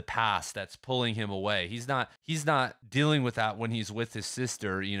of the past that's pulling him away. He's not dealing with that when he's with his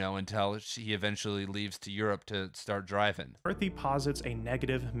sister, you know, until he eventually leaves to Europe to start driving. McCarthy posits a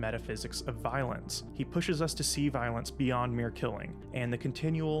negative metaphysics of violence. He pushes us to see violence beyond mere killing and the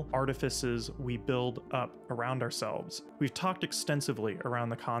continual artifices we build up around ourselves. We've talked extensively around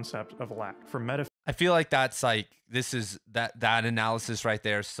the concept of lack, from metaphysics. I feel like that's like, this is that analysis right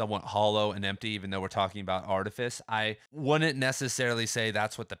there is somewhat hollow and empty, even though we're talking about artifice. I wouldn't necessarily say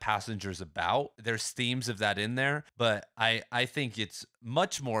that's what The Passenger's about. There's themes of that in there, but I think it's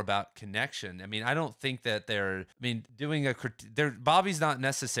much more about connection. I mean, I don't think that Bobby's not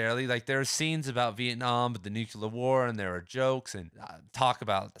necessarily like, there are scenes about Vietnam, but the nuclear war, and there are jokes and talk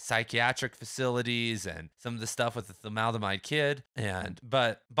about psychiatric facilities and some of the stuff with the thalidomide kid.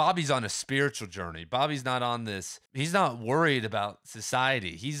 But Bobby's on a spiritual journey. Bobby's not on this. He's not worried about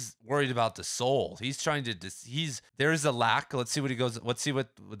society. He's worried about the soul. He's trying to, there is a lack. Let's see what he goes, let's see where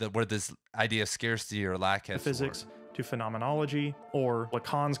this idea of scarcity or lack has Physics to phenomenology, or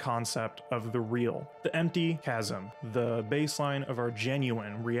Lacan's concept of the real, the empty chasm, the baseline of our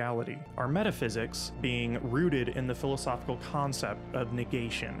genuine reality. Our metaphysics being rooted in the philosophical concept of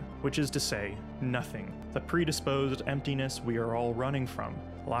negation, which is to say, nothing, the predisposed emptiness we are all running from.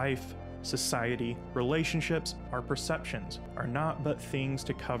 Life, society, relationships, our perceptions are not but things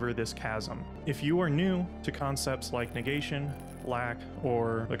to cover this chasm. If you are new to concepts like negation, lack,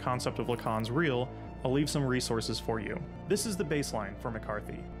 or the concept of Lacan's real, I'll leave some resources for you. This is the baseline for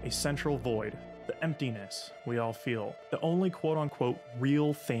McCarthy, a central void, the emptiness we all feel, the only quote-unquote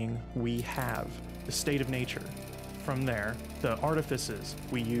real thing we have, the state of nature. From there, the artifices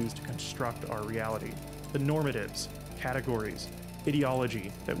we use to construct our reality, the normatives, categories,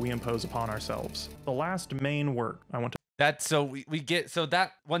 ideology that we impose upon ourselves. The last main work I want to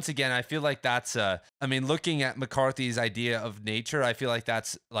that once again, I feel like that's looking at McCarthy's idea of nature, I feel like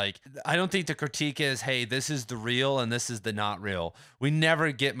that's like, I don't think the critique is, hey, this is the real and this is the not real. We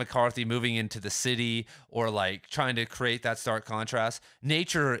never get McCarthy moving into the city or like trying to create that stark contrast.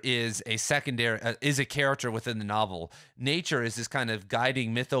 Nature is a character within the novel. Nature is this kind of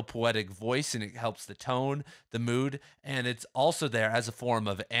guiding mythopoetic voice, and it helps the tone, the mood, and it's also there as a form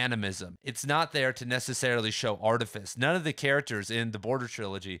of animism. It's not there to necessarily show artifice. None of the characters in the Border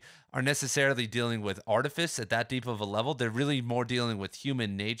trilogy are necessarily dealing with artifice at that deep of a level. They're really more dealing with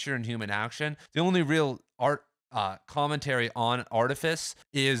human nature and human action. The only real commentary on artifice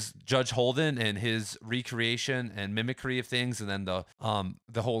is Judge Holden and his recreation and mimicry of things, and then the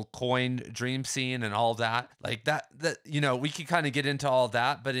whole coin dream scene and all that. Like that we could kind of get into all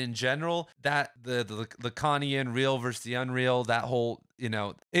that, but in general, that the Lacanian real versus the unreal, that whole,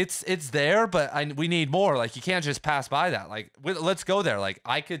 it's there, but we need more. Like, you can't just pass by that. Like, let's go there. Like,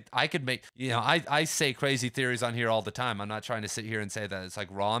 I could make, I say crazy theories on here all the time. I'm not trying to sit here and say that it's like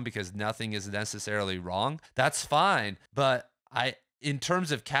wrong, because nothing is necessarily wrong. That's fine. But in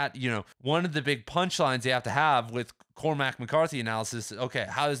terms of one of the big punchlines you have to have with Cormac McCarthy analysis, okay,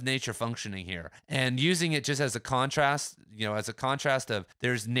 how is nature functioning here? And using it just as a contrast, of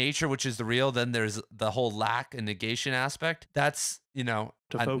there's nature, which is the real, then there's the whole lack and negation aspect. That's, to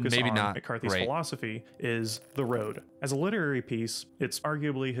focus maybe on not McCarthy's great. philosophy is The Road. As a literary piece, it's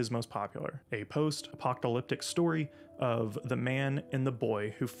arguably his most popular, a post-apocalyptic story of the man and the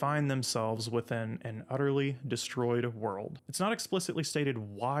boy who find themselves within an utterly destroyed world. It's not explicitly stated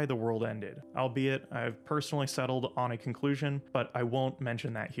why the world ended, albeit I've personally settled on a conclusion, but I won't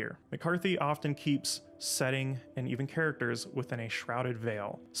mention that here. McCarthy often keeps setting and even characters within a shrouded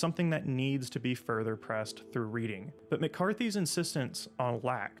veil, something that needs to be further pressed through reading. But McCarthy's insistence on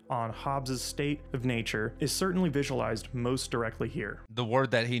lack, on Hobbes's state of nature, is certainly visualized most directly here. The word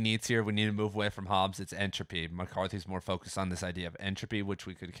that he needs here, we need to move away from Hobbes, it's entropy. McCarthy's more focused on this idea of entropy, which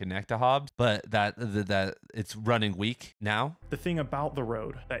we could connect to Hobbes, but that it's running weak now. The thing about The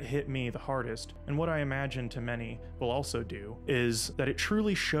Road that hit me the hardest, and what I imagine to many will also do, is that it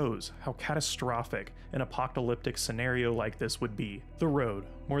truly shows how catastrophic an apocalyptic scenario like this would be. The Road,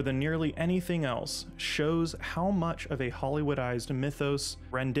 more than nearly anything else, shows how much of a Hollywoodized mythos,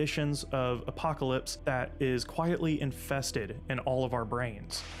 renditions of apocalypse that is quietly infested in all of our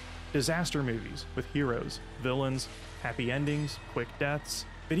brains. Disaster movies with heroes, villains, happy endings, quick deaths.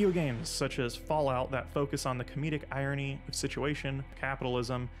 Video games such as Fallout that focus on the comedic irony of situation,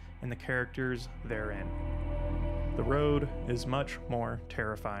 capitalism, and the characters therein. The road is much more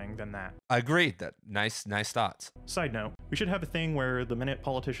terrifying than that. I agree. That nice thoughts. Side note, we should have a thing where the minute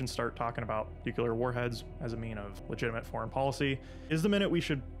politicians start talking about nuclear warheads as a mean of legitimate foreign policy is the minute we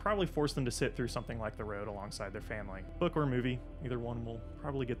should probably force them to sit through something like The Road alongside their family. Book or movie, either one will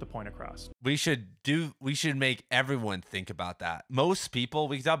probably get the point across. We should make everyone think about that. Most people,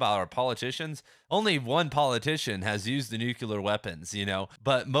 we talk about our politicians, only one politician has used the nuclear weapons,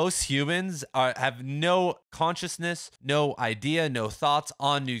 but most humans have no consciousness, no idea, no thoughts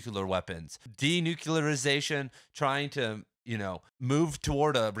on nuclear weapons. Denuclearization, trying to move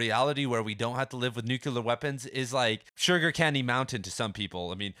toward a reality where we don't have to live with nuclear weapons is like sugar candy mountain to some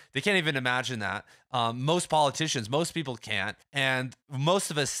people. I mean, they can't even imagine that. Most politicians, most people can't. And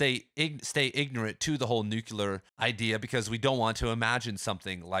most of us stay ignorant to the whole nuclear idea because we don't want to imagine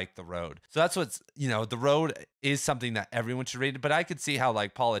something like The Road. So that's what's, The Road is something that everyone should read. But I could see how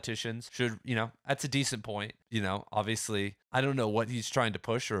like politicians should, that's a decent point. Obviously, I don't know what he's trying to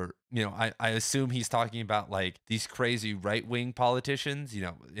push or, I assume he's talking about like these crazy right-wing politicians,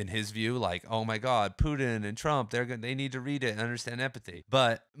 in his view, like, oh my God, Putin and Trump, they need to read it and understand empathy.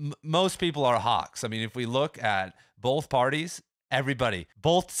 But most people are hawks. I mean, if we look at both parties,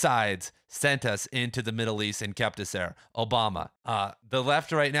 both sides sent us into the Middle East and kept us there. Obama. The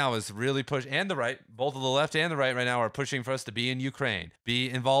left right now is really pushing, and the right, both of the left and the right now are pushing for us to be in Ukraine, be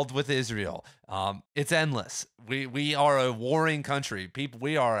involved with Israel. It's endless. We are a warring country.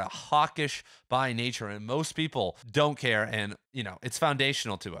 We are a hawkish by nature, and most people don't care, and, it's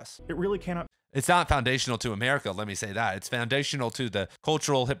foundational to us. It really cannot. It's not foundational to America, let me say that. It's foundational to the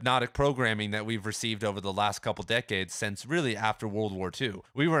cultural hypnotic programming that we've received over the last couple decades since really after World War II.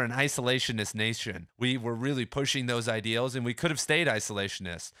 We were an isolationist nation. We were really pushing those ideals, and we could have stayed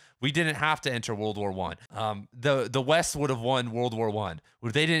isolationist. We didn't have to enter World War I. The West would have won World War I.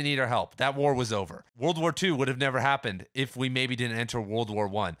 They didn't need our help. That war was over. World War II would have never happened if we maybe didn't enter World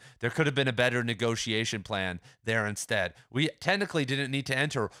War I. There could have been a better negotiation plan there instead. We technically didn't need to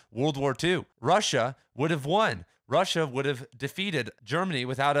enter World War II. Russia would have won. Russia would have defeated Germany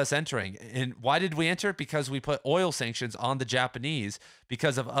without us entering. And why did we enter? Because we put oil sanctions on the Japanese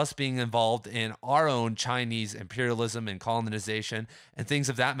because of us being involved in our own Chinese imperialism and colonization and things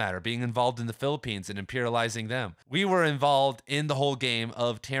of that matter, being involved in the Philippines and imperializing them. We were involved in the whole game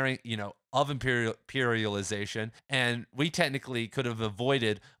of tearing, of imperialization, and we technically could have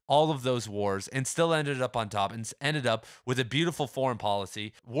avoided all of those wars and still ended up on top and ended up with a beautiful foreign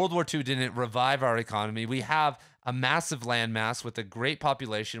policy. World War II didn't revive our economy. We have a massive landmass with a great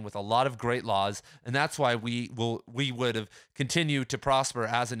population with a lot of great laws, and that's why we would have continued to prosper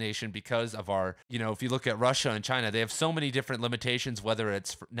as a nation because of our, if you look at Russia and China, they have so many different limitations, whether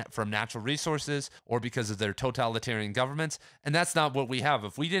it's from natural resources or because of their totalitarian governments, and that's not what we have.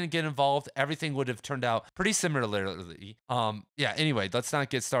 If we didn't get involved, everything would have turned out pretty similarly. Anyway, let's not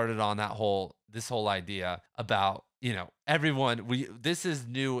get started on this whole idea about everyone. This is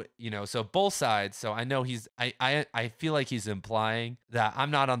new, so both sides. So I know I feel like he's implying that I'm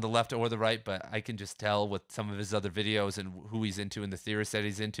not on the left or the right, but I can just tell with some of his other videos and who he's into and the theorists that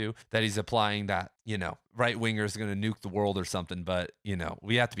he's into, that he's applying that, right wingers going to nuke the world or something. But,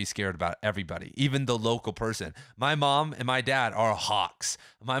 we have to be scared about everybody, even the local person. My mom and my dad are hawks.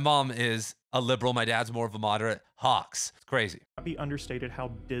 My mom is a liberal. My dad's more of a moderate. Hawks. It's crazy. Not be understated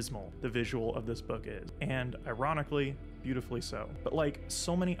how dismal the visual of this book is, and ironically, beautifully so. But like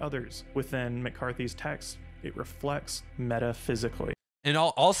so many others within McCarthy's text, it reflects metaphysically. And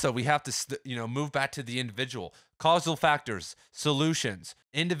also, we have to, move back to the individual. Causal factors, solutions,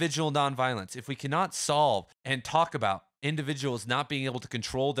 individual nonviolence. If we cannot solve and talk about individuals not being able to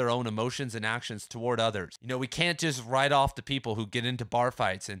control their own emotions and actions toward others, we can't just write off the people who get into bar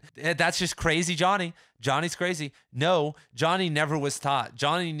fights and that's just crazy Johnny. Johnny's crazy. No, Johnny never was taught.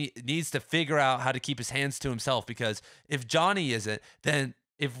 Johnny needs to figure out how to keep his hands to himself, because if Johnny isn't, then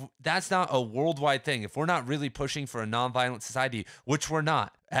if that's not a worldwide thing, if we're not really pushing for a nonviolent society, which we're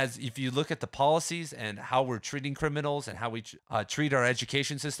not, as if you look at the policies and how we're treating criminals and how we treat our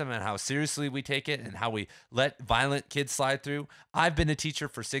education system and how seriously we take it and how we let violent kids slide through. I've been a teacher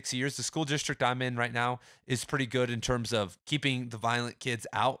for 6 years. The school district I'm in right now is pretty good in terms of keeping the violent kids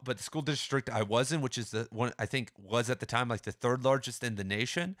out. But the school district I was in, which is the one I think was at the time like the third largest in the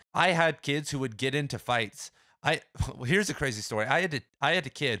nation, I had kids who would get into fights. Here's a crazy story. I had a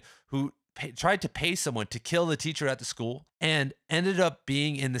kid who tried to pay someone to kill the teacher at the school and ended up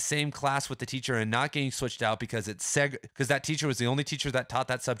being in the same class with the teacher and not getting switched out because because that teacher was the only teacher that taught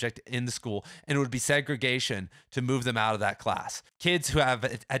that subject in the school, and it would be segregation to move them out of that class. Kids who have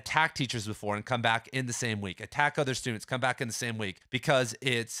attacked teachers before and come back in the same week, attack other students, come back in the same week because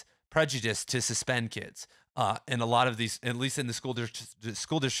it's prejudice to suspend kids. And a lot of these, at least in the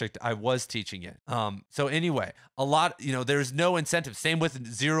school district, I was teaching it. So anyway, a lot, there's no incentive. Same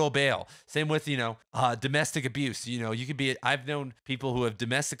with zero bail. Same with, domestic abuse. You could be, I've known people who have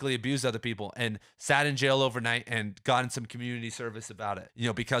domestically abused other people and sat in jail overnight and gotten some community service about it,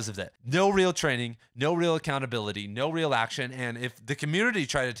 because of that. No real training, no real accountability, no real action. And if the community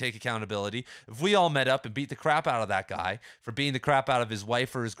tried to take accountability, if we all met up and beat the crap out of that guy for beating the crap out of his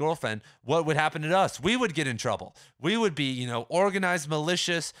wife or his girlfriend, what would happen to us? We would get in trouble. We would be, organized,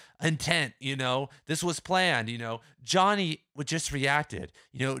 malicious intent. This was planned. Johnny would just reacted.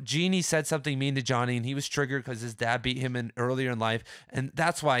 Jeannie said something mean to Johnny, and he was triggered because his dad beat him earlier in life, and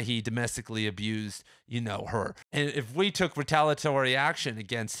that's why he domestically abused, her. And if we took retaliatory action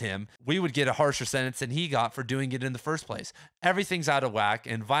against him, we would get a harsher sentence than he got for doing it in the first place. Everything's out of whack,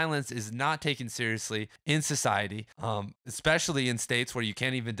 and violence is not taken seriously in society, especially in states where you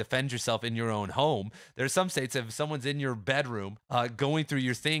can't even defend yourself in your own home. There's some states, if someone's in your bedroom going through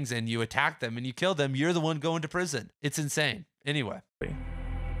your things and you attack them and you kill them, you're the one going to prison. It's insane. Anyway.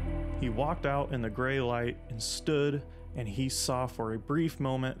 He walked out in the gray light and stood, and he saw for a brief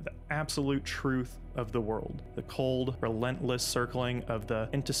moment the absolute truth of the world, the cold, relentless circling of the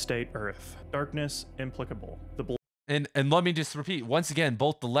interstate earth, darkness implacable, the And let me just repeat once again,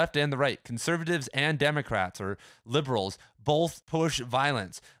 both the left and the right, conservatives and Democrats or liberals, both push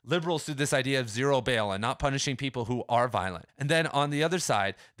violence. Liberals do this idea of zero bail and not punishing people who are violent. And then on the other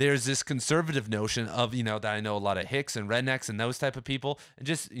side, there's this conservative notion of, that I know a lot of hicks and rednecks and those type of people, and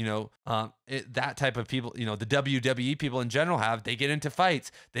just, that type of people, the WWE people in general they get into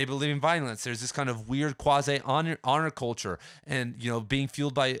fights. They believe in violence. There's this kind of weird quasi honor culture and, being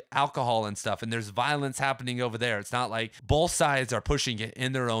fueled by alcohol and stuff. And there's violence happening over there. It's not like both sides are pushing it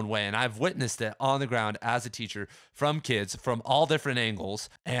in their own way. And I've witnessed it on the ground as a teacher from kids from all different angles,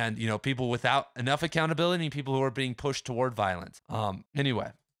 and people without enough accountability and people who are being pushed toward violence.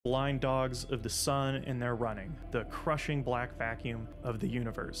 Anyway. Blind dogs of the sun in their running, the crushing black vacuum of the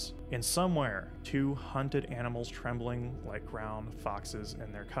universe. And somewhere, two hunted animals trembling like ground foxes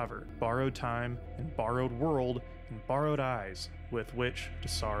in their cover. Borrowed time and borrowed world and borrowed eyes with which to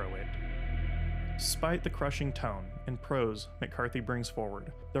sorrow it. Despite the crushing tone and prose McCarthy brings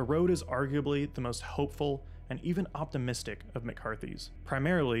forward, The Road is arguably the most hopeful and even optimistic of McCarthy's.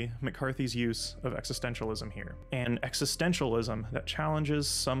 Primarily, McCarthy's use of existentialism here, and existentialism that challenges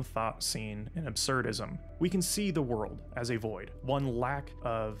some thought seen in absurdism. We can see the world as a void, one lack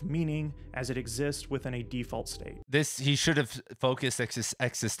of meaning as it exists within a default state. He should have focused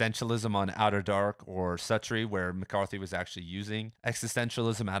existentialism on Outer Dark or Suttree, where McCarthy was actually using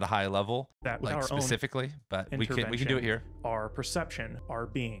existentialism at a high level, that like specifically, but we can do it here. Our perception, our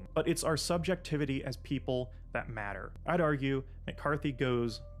being, but it's our subjectivity as people that matter. I'd argue McCarthy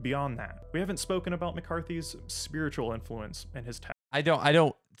goes beyond that. We haven't spoken about McCarthy's spiritual influence in his text. I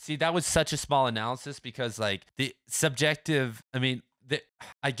don't see, that was such a small analysis because like the subjective,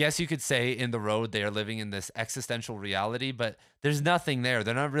 I guess you could say in The Road they are living in this existential reality, but there's nothing there.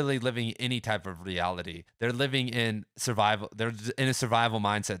 They're not really living any type of reality. They're living in survival. They're in a survival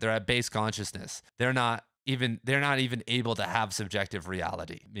mindset. They're at base consciousness. They're not even able to have subjective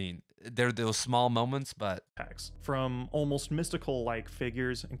reality. They're those small moments, but from almost mystical-like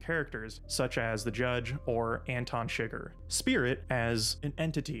figures and characters such as the Judge or Anton Chigurh. Spirit as an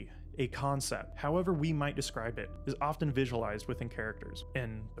entity, a concept, however we might describe it, is often visualized within characters.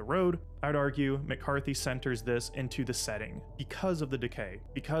 In The Road, I'd argue McCarthy centers this into the setting because of the decay,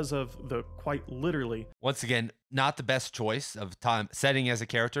 because of the quite literally. Once again, not the best choice of time setting as a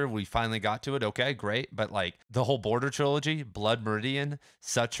character. We finally got to it. Okay, great. But like the whole Border trilogy, Blood Meridian,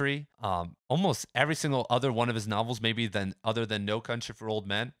 Suttree, almost every single other one of his novels, other than No Country for Old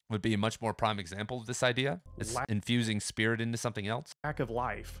Men, would be a much more prime example of this idea. It's infusing spirit into something else. Lack of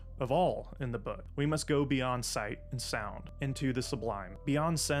life of all in the book. We must go beyond sight and sound into the sublime,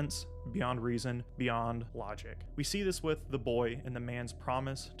 beyond sense, beyond reason, beyond logic. We see this with the boy and the man's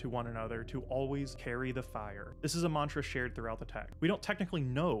promise to one another to always carry the fire. This is a mantra shared throughout the text. We don't technically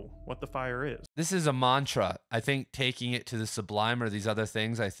know what the fire is. This is a mantra. I think taking it to the sublime or these other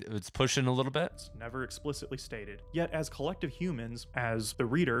things, it's pushing a little bit. It's never explicitly stated. Yet as collective humans, as the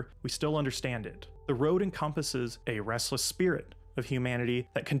reader, we still understand it. The Road encompasses a restless spirit of humanity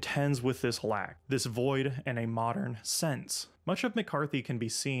that contends with this lack, this void in a modern sense. Much of McCarthy can be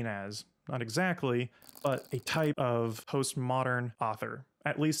seen as, not exactly, but a type of postmodern author,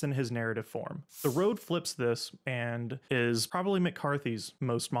 at least in his narrative form. The Road flips this and is probably McCarthy's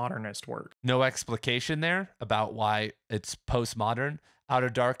most modernist work. No explication there about why it's postmodern. Outer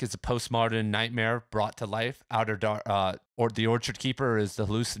Dark is a postmodern nightmare brought to life. Outer Dark, or The Orchard Keeper is the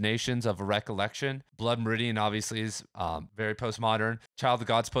hallucinations of a recollection. Blood Meridian obviously is very postmodern. Child of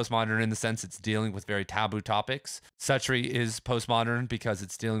God's postmodern in the sense it's dealing with very taboo topics. Sutri is postmodern because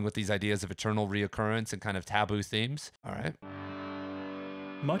it's dealing with these ideas of eternal reoccurrence and kind of taboo themes. All right.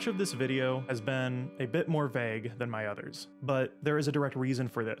 Much of this video has been a bit more vague than my others, but there is a direct reason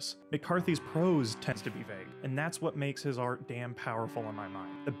for this. McCarthy's prose tends to be vague, and that's what makes his art damn powerful in my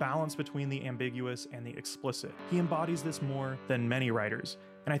mind. The balance between the ambiguous and the explicit. He embodies this more than many writers,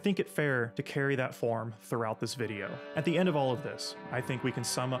 and I think it fair to carry that form throughout this video. At the end of all of this, I think we can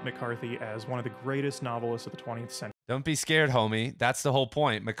sum up McCarthy as one of the greatest novelists of the 20th century. Don't be scared, homie. That's the whole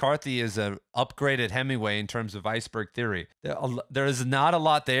point. McCarthy is an upgraded Hemingway in terms of iceberg theory. There is not a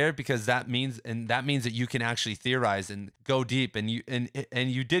lot there because that means that you can actually theorize and go deep, and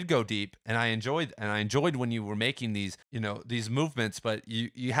you did go deep, and I enjoyed when you were making these these movements, but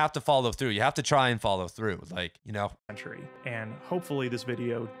you have to follow through. You have to try and follow through, Century. And hopefully this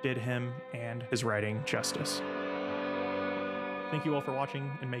video did him and his writing justice. Thank you all for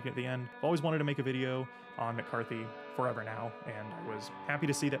watching and making it to the end. I've always wanted to make a video on McCarthy forever now, and I was happy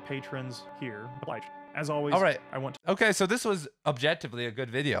to see that patrons here obliged. As always, all right. Okay, so this was objectively a good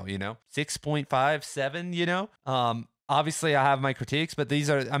video, 6.57, obviously I have my critiques, but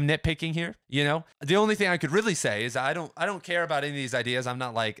I'm nitpicking here, The only thing I could really say is I don't care about any of these ideas. I'm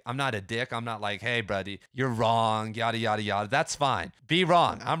not a dick. I'm not like, hey, buddy, you're wrong, yada, yada, yada. That's fine. Be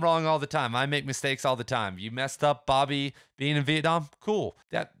wrong. I'm wrong all the time. I make mistakes all the time. You messed up, Bobby, being in Vietnam. Cool.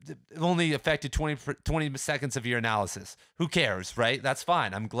 That only affected 20 seconds of your analysis. Who cares, right? That's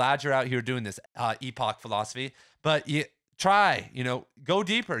fine. I'm glad you're out here doing this Epoch Philosophy, but try, go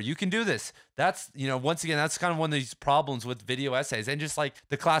deeper. You can do this. That's, once again, that's kind of one of these problems with video essays and just like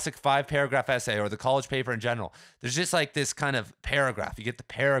the classic 5-paragraph essay or the college paper in general. There's just like this kind of paragraph. You get the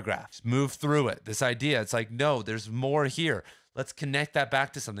paragraphs, move through it. This idea, it's like, no, there's more here. Let's connect that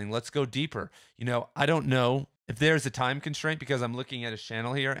back to something. Let's go deeper. I don't know if there's a time constraint because I'm looking at his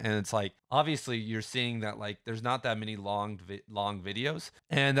channel here and it's like, obviously you're seeing that like there's not that many long videos.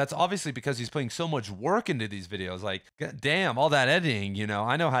 And that's obviously because he's putting so much work into these videos. Like, God damn, all that editing,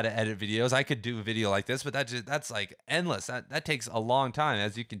 I know how to edit videos. I could do a video like this, but that's like endless. That takes a long time.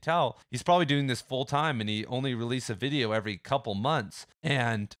 As you can tell, he's probably doing this full time and he only releases a video every couple months.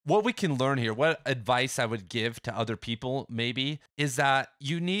 And what we can learn here, what advice I would give to other people maybe is that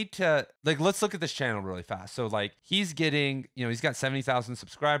you need to let's look at this channel really fast. So like he's getting, he's got 70,000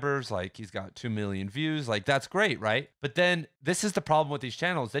 subscribers, like he's got 2 million views, like that's great, right? But then this is the problem with these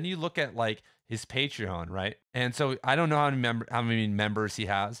channels. Then you look at like his Patreon, right? And so I don't know how many members he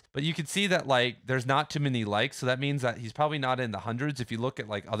has, but you can see that like there's not too many likes. So that means that he's probably not in the hundreds. If you look at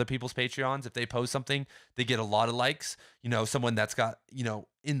like other people's Patreons, if they post something, they get a lot of likes, someone that's got,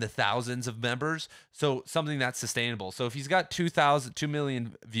 in the thousands of members. So something that's sustainable. So if he's got 2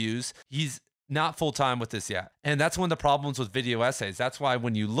 million views, he's not full-time with this yet. And that's one of the problems with video essays. That's why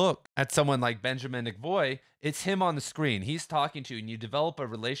when you look at someone like Benjamin McVoy, it's him on the screen. He's talking to you and you develop a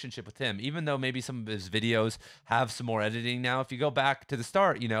relationship with him, even though maybe some of his videos have some more editing now. If you go back to the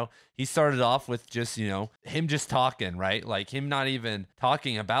start, he started off with just, him just talking, right? Like him not even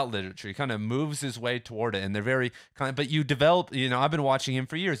talking about literature. He kind of moves his way toward it. And they're very but you develop, I've been watching him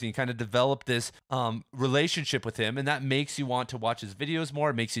for years and you kind of develop this relationship with him. And that makes you want to watch his videos more.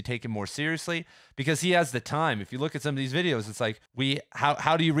 It makes you take him more seriously because he has the time. If you look at some of these videos, it's like,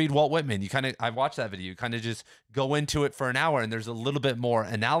 how do you read Walt Whitman? I watched that video. You kind of just go into it for an hour and there's a little bit more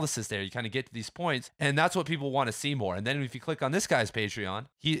analysis there. You kind of get to these points and that's what people want to see more. And then if you click on this guy's Patreon,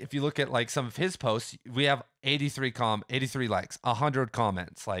 if you look at like some of his posts, we have 83 likes, 100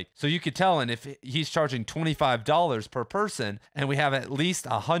 comments. Like, so you could tell, and if he's charging $25 per person and we have at least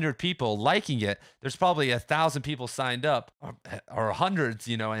 100 people liking it, there's probably 1,000 people signed up or hundreds,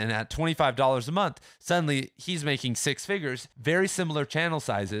 and at $25 a month, suddenly he's making 6 figures. Very similar channel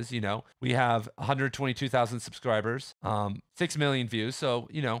sizes, we have 122,000 subscribers, 6 million views. So,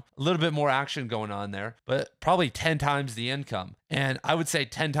 a little bit more action going on there, but probably 10 times the income. And I would say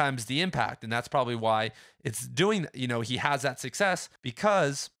 10 times the impact. And that's probably why it's doing, he has that success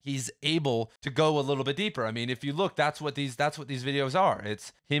because he's able to go a little bit deeper. I mean, if you look, that's what these videos are.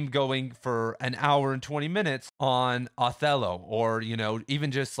 It's him going for an hour and 20 minutes on Othello or,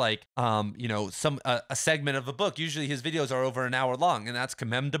 even just like, a segment of a book. Usually his videos are over an hour long and that's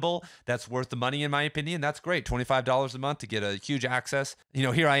commendable. That's worth the money in my opinion. That's great. $25 a month to get a huge access.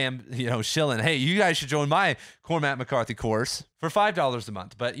 Here I am, shilling. Hey, you guys should join my Cormac McCarthy course for $5 a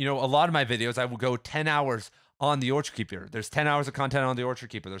month. But, a lot of my videos, I will go 10 hours on The Orchard Keeper. There's 10 hours of content on The Orchard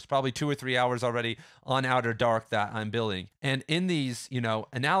Keeper. There's probably 2 or 3 hours already on Outer Dark that I'm building. And in these,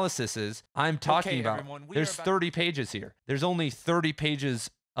 analyses, I'm talking about, everyone, there's 30 pages here. There's only 30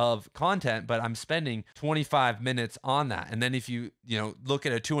 pages of content, but I'm spending 25 minutes on that. And then if you look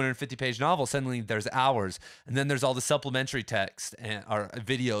at a 250 page novel, suddenly there's hours, and then there's all the supplementary text and or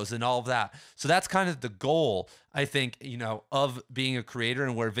videos and all of that. So that's kind of the goal, I think, of being a creator,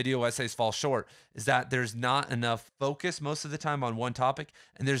 and where video essays fall short is that there's not enough focus most of the time on one topic,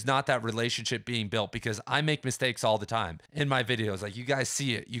 and there's not that relationship being built, because I make mistakes all the time in my videos. Like, you guys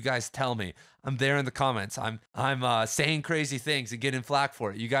see it, you guys tell me, I'm there in the comments, I'm saying crazy things and getting flack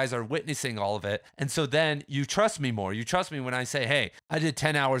for it. You guys are witnessing all of it, and so then you trust me more. You trust me when I say, hey, I did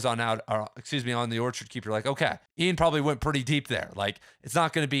 10 hours on The Orchard Keeper. Like, okay, Ian probably went pretty deep there. Like, it's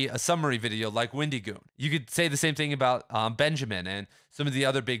not going to be a summary video like Windy Goon. You could say the same thing about Benjamin and some of the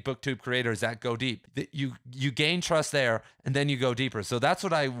other big booktube creators that go deep. You gain trust there, and then you go deeper. So that's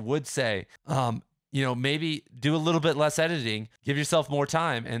what I would say. Maybe do a little bit less editing, give yourself more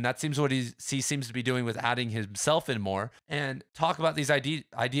time. And that seems what he seems to be doing with adding himself in more, and talk about these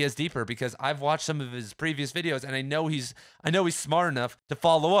ideas deeper, because I've watched some of his previous videos, and I know he's smart enough to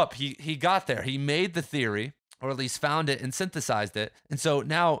follow up. He got there. He made the theory, or at least found it and synthesized it. And so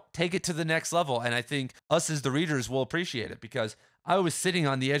now take it to the next level. And I think us as the readers will appreciate it, because I was sitting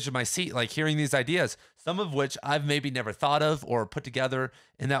on the edge of my seat, like hearing these ideas, some of which I've maybe never thought of or put together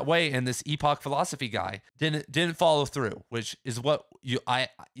in that way. And this Epoch Philosophy guy didn't follow through, which is what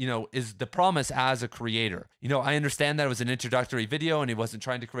is the promise as a creator. I understand that it was an introductory video and he wasn't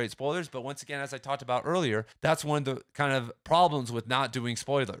trying to create spoilers, but once again, as I talked about earlier, that's one of the kind of problems with not doing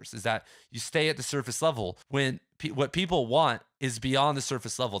spoilers, is that you stay at the surface level when what people want is beyond the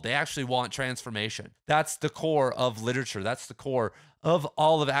surface level. They actually want transformation. That's the core of literature. That's the core of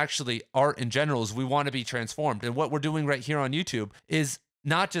all of actually art in general, is we want to be transformed. And what we're doing right here on YouTube is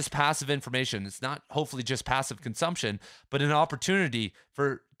not just passive information. It's not hopefully just passive consumption, but an opportunity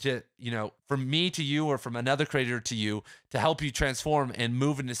from me to you, or from another creator to you, to help you transform and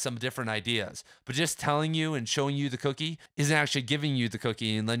move into some different ideas. But just telling you and showing you the cookie isn't actually giving you the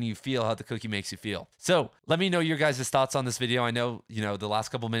cookie and letting you feel how the cookie makes you feel. So let me know your guys' thoughts on this video. I know, the last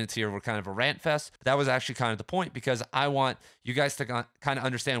couple minutes here were kind of a rant fest, but that was actually kind of the point, because I want you guys to kind of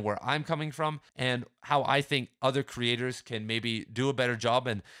understand where I'm coming from and how I think other creators can maybe do a better job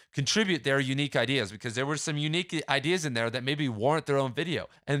and contribute their unique ideas, because there were some unique ideas in there that maybe warrant their own video.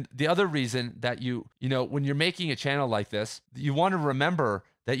 And the other reason that when you're making a channel like this, you want to remember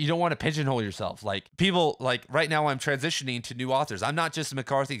that you don't want to pigeonhole yourself. Like, people, like right now I'm transitioning to new authors. I'm not just a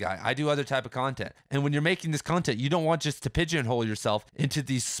McCarthy guy. I do other type of content. And when you're making this content, you don't want just to pigeonhole yourself into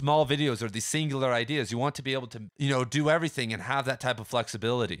these small videos or these singular ideas. You want to be able to, do everything and have that type of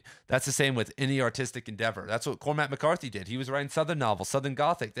flexibility. That's the same with any artistic endeavor. That's what Cormac McCarthy did. He was writing Southern novels, Southern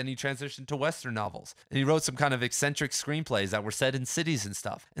Gothic. Then he transitioned to Western novels. And he wrote some kind of eccentric screenplays that were set in cities and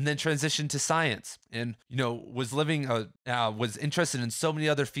stuff. And then transitioned to science and, was interested in so many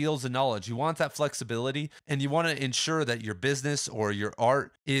other fields of knowledge. You want that flexibility, and you want to ensure that your business or your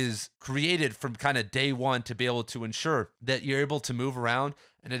art is created from kind of day one to be able to ensure that you're able to move around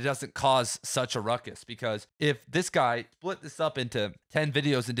and it doesn't cause such a ruckus. Because if this guy split this up into 10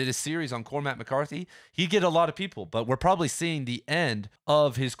 videos and did a series on Cormac McCarthy, he'd get a lot of people, but we're probably seeing the end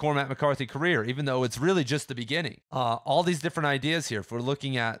of his Cormac McCarthy career, even though it's really just the beginning. All these different ideas here, if we're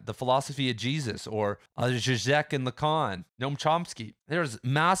looking at the philosophy of Jesus, or Zizek and Lacan, Noam Chomsky, there's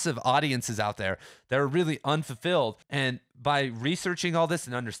massive audiences out there that are really unfulfilled. And by researching all this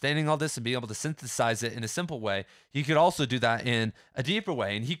and understanding all this and being able to synthesize it in a simple way, he could also do that in a deeper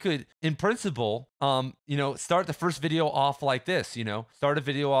way. And he could, in principle, start the first video off like this, start a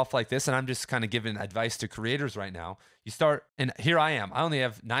video off like this. And I'm just kind of giving advice to creators right now. You start, and here I am. I only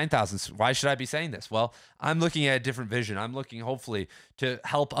have 9,000. Why should I be saying this? Well, I'm looking at a different vision. I'm looking, hopefully, to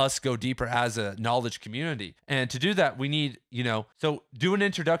help us go deeper as a knowledge community. And to do that, we need, so do an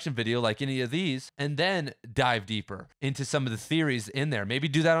introduction video like any of these, and then dive deeper into some of the theories in there. Maybe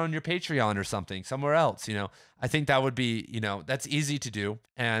do that on your Patreon or something, somewhere else. I think that would be, that's easy to do.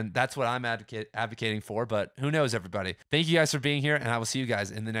 And that's what I'm advocating for. But who knows, everybody? Thank you guys for being here, and I will see you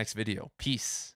guys in the next video. Peace.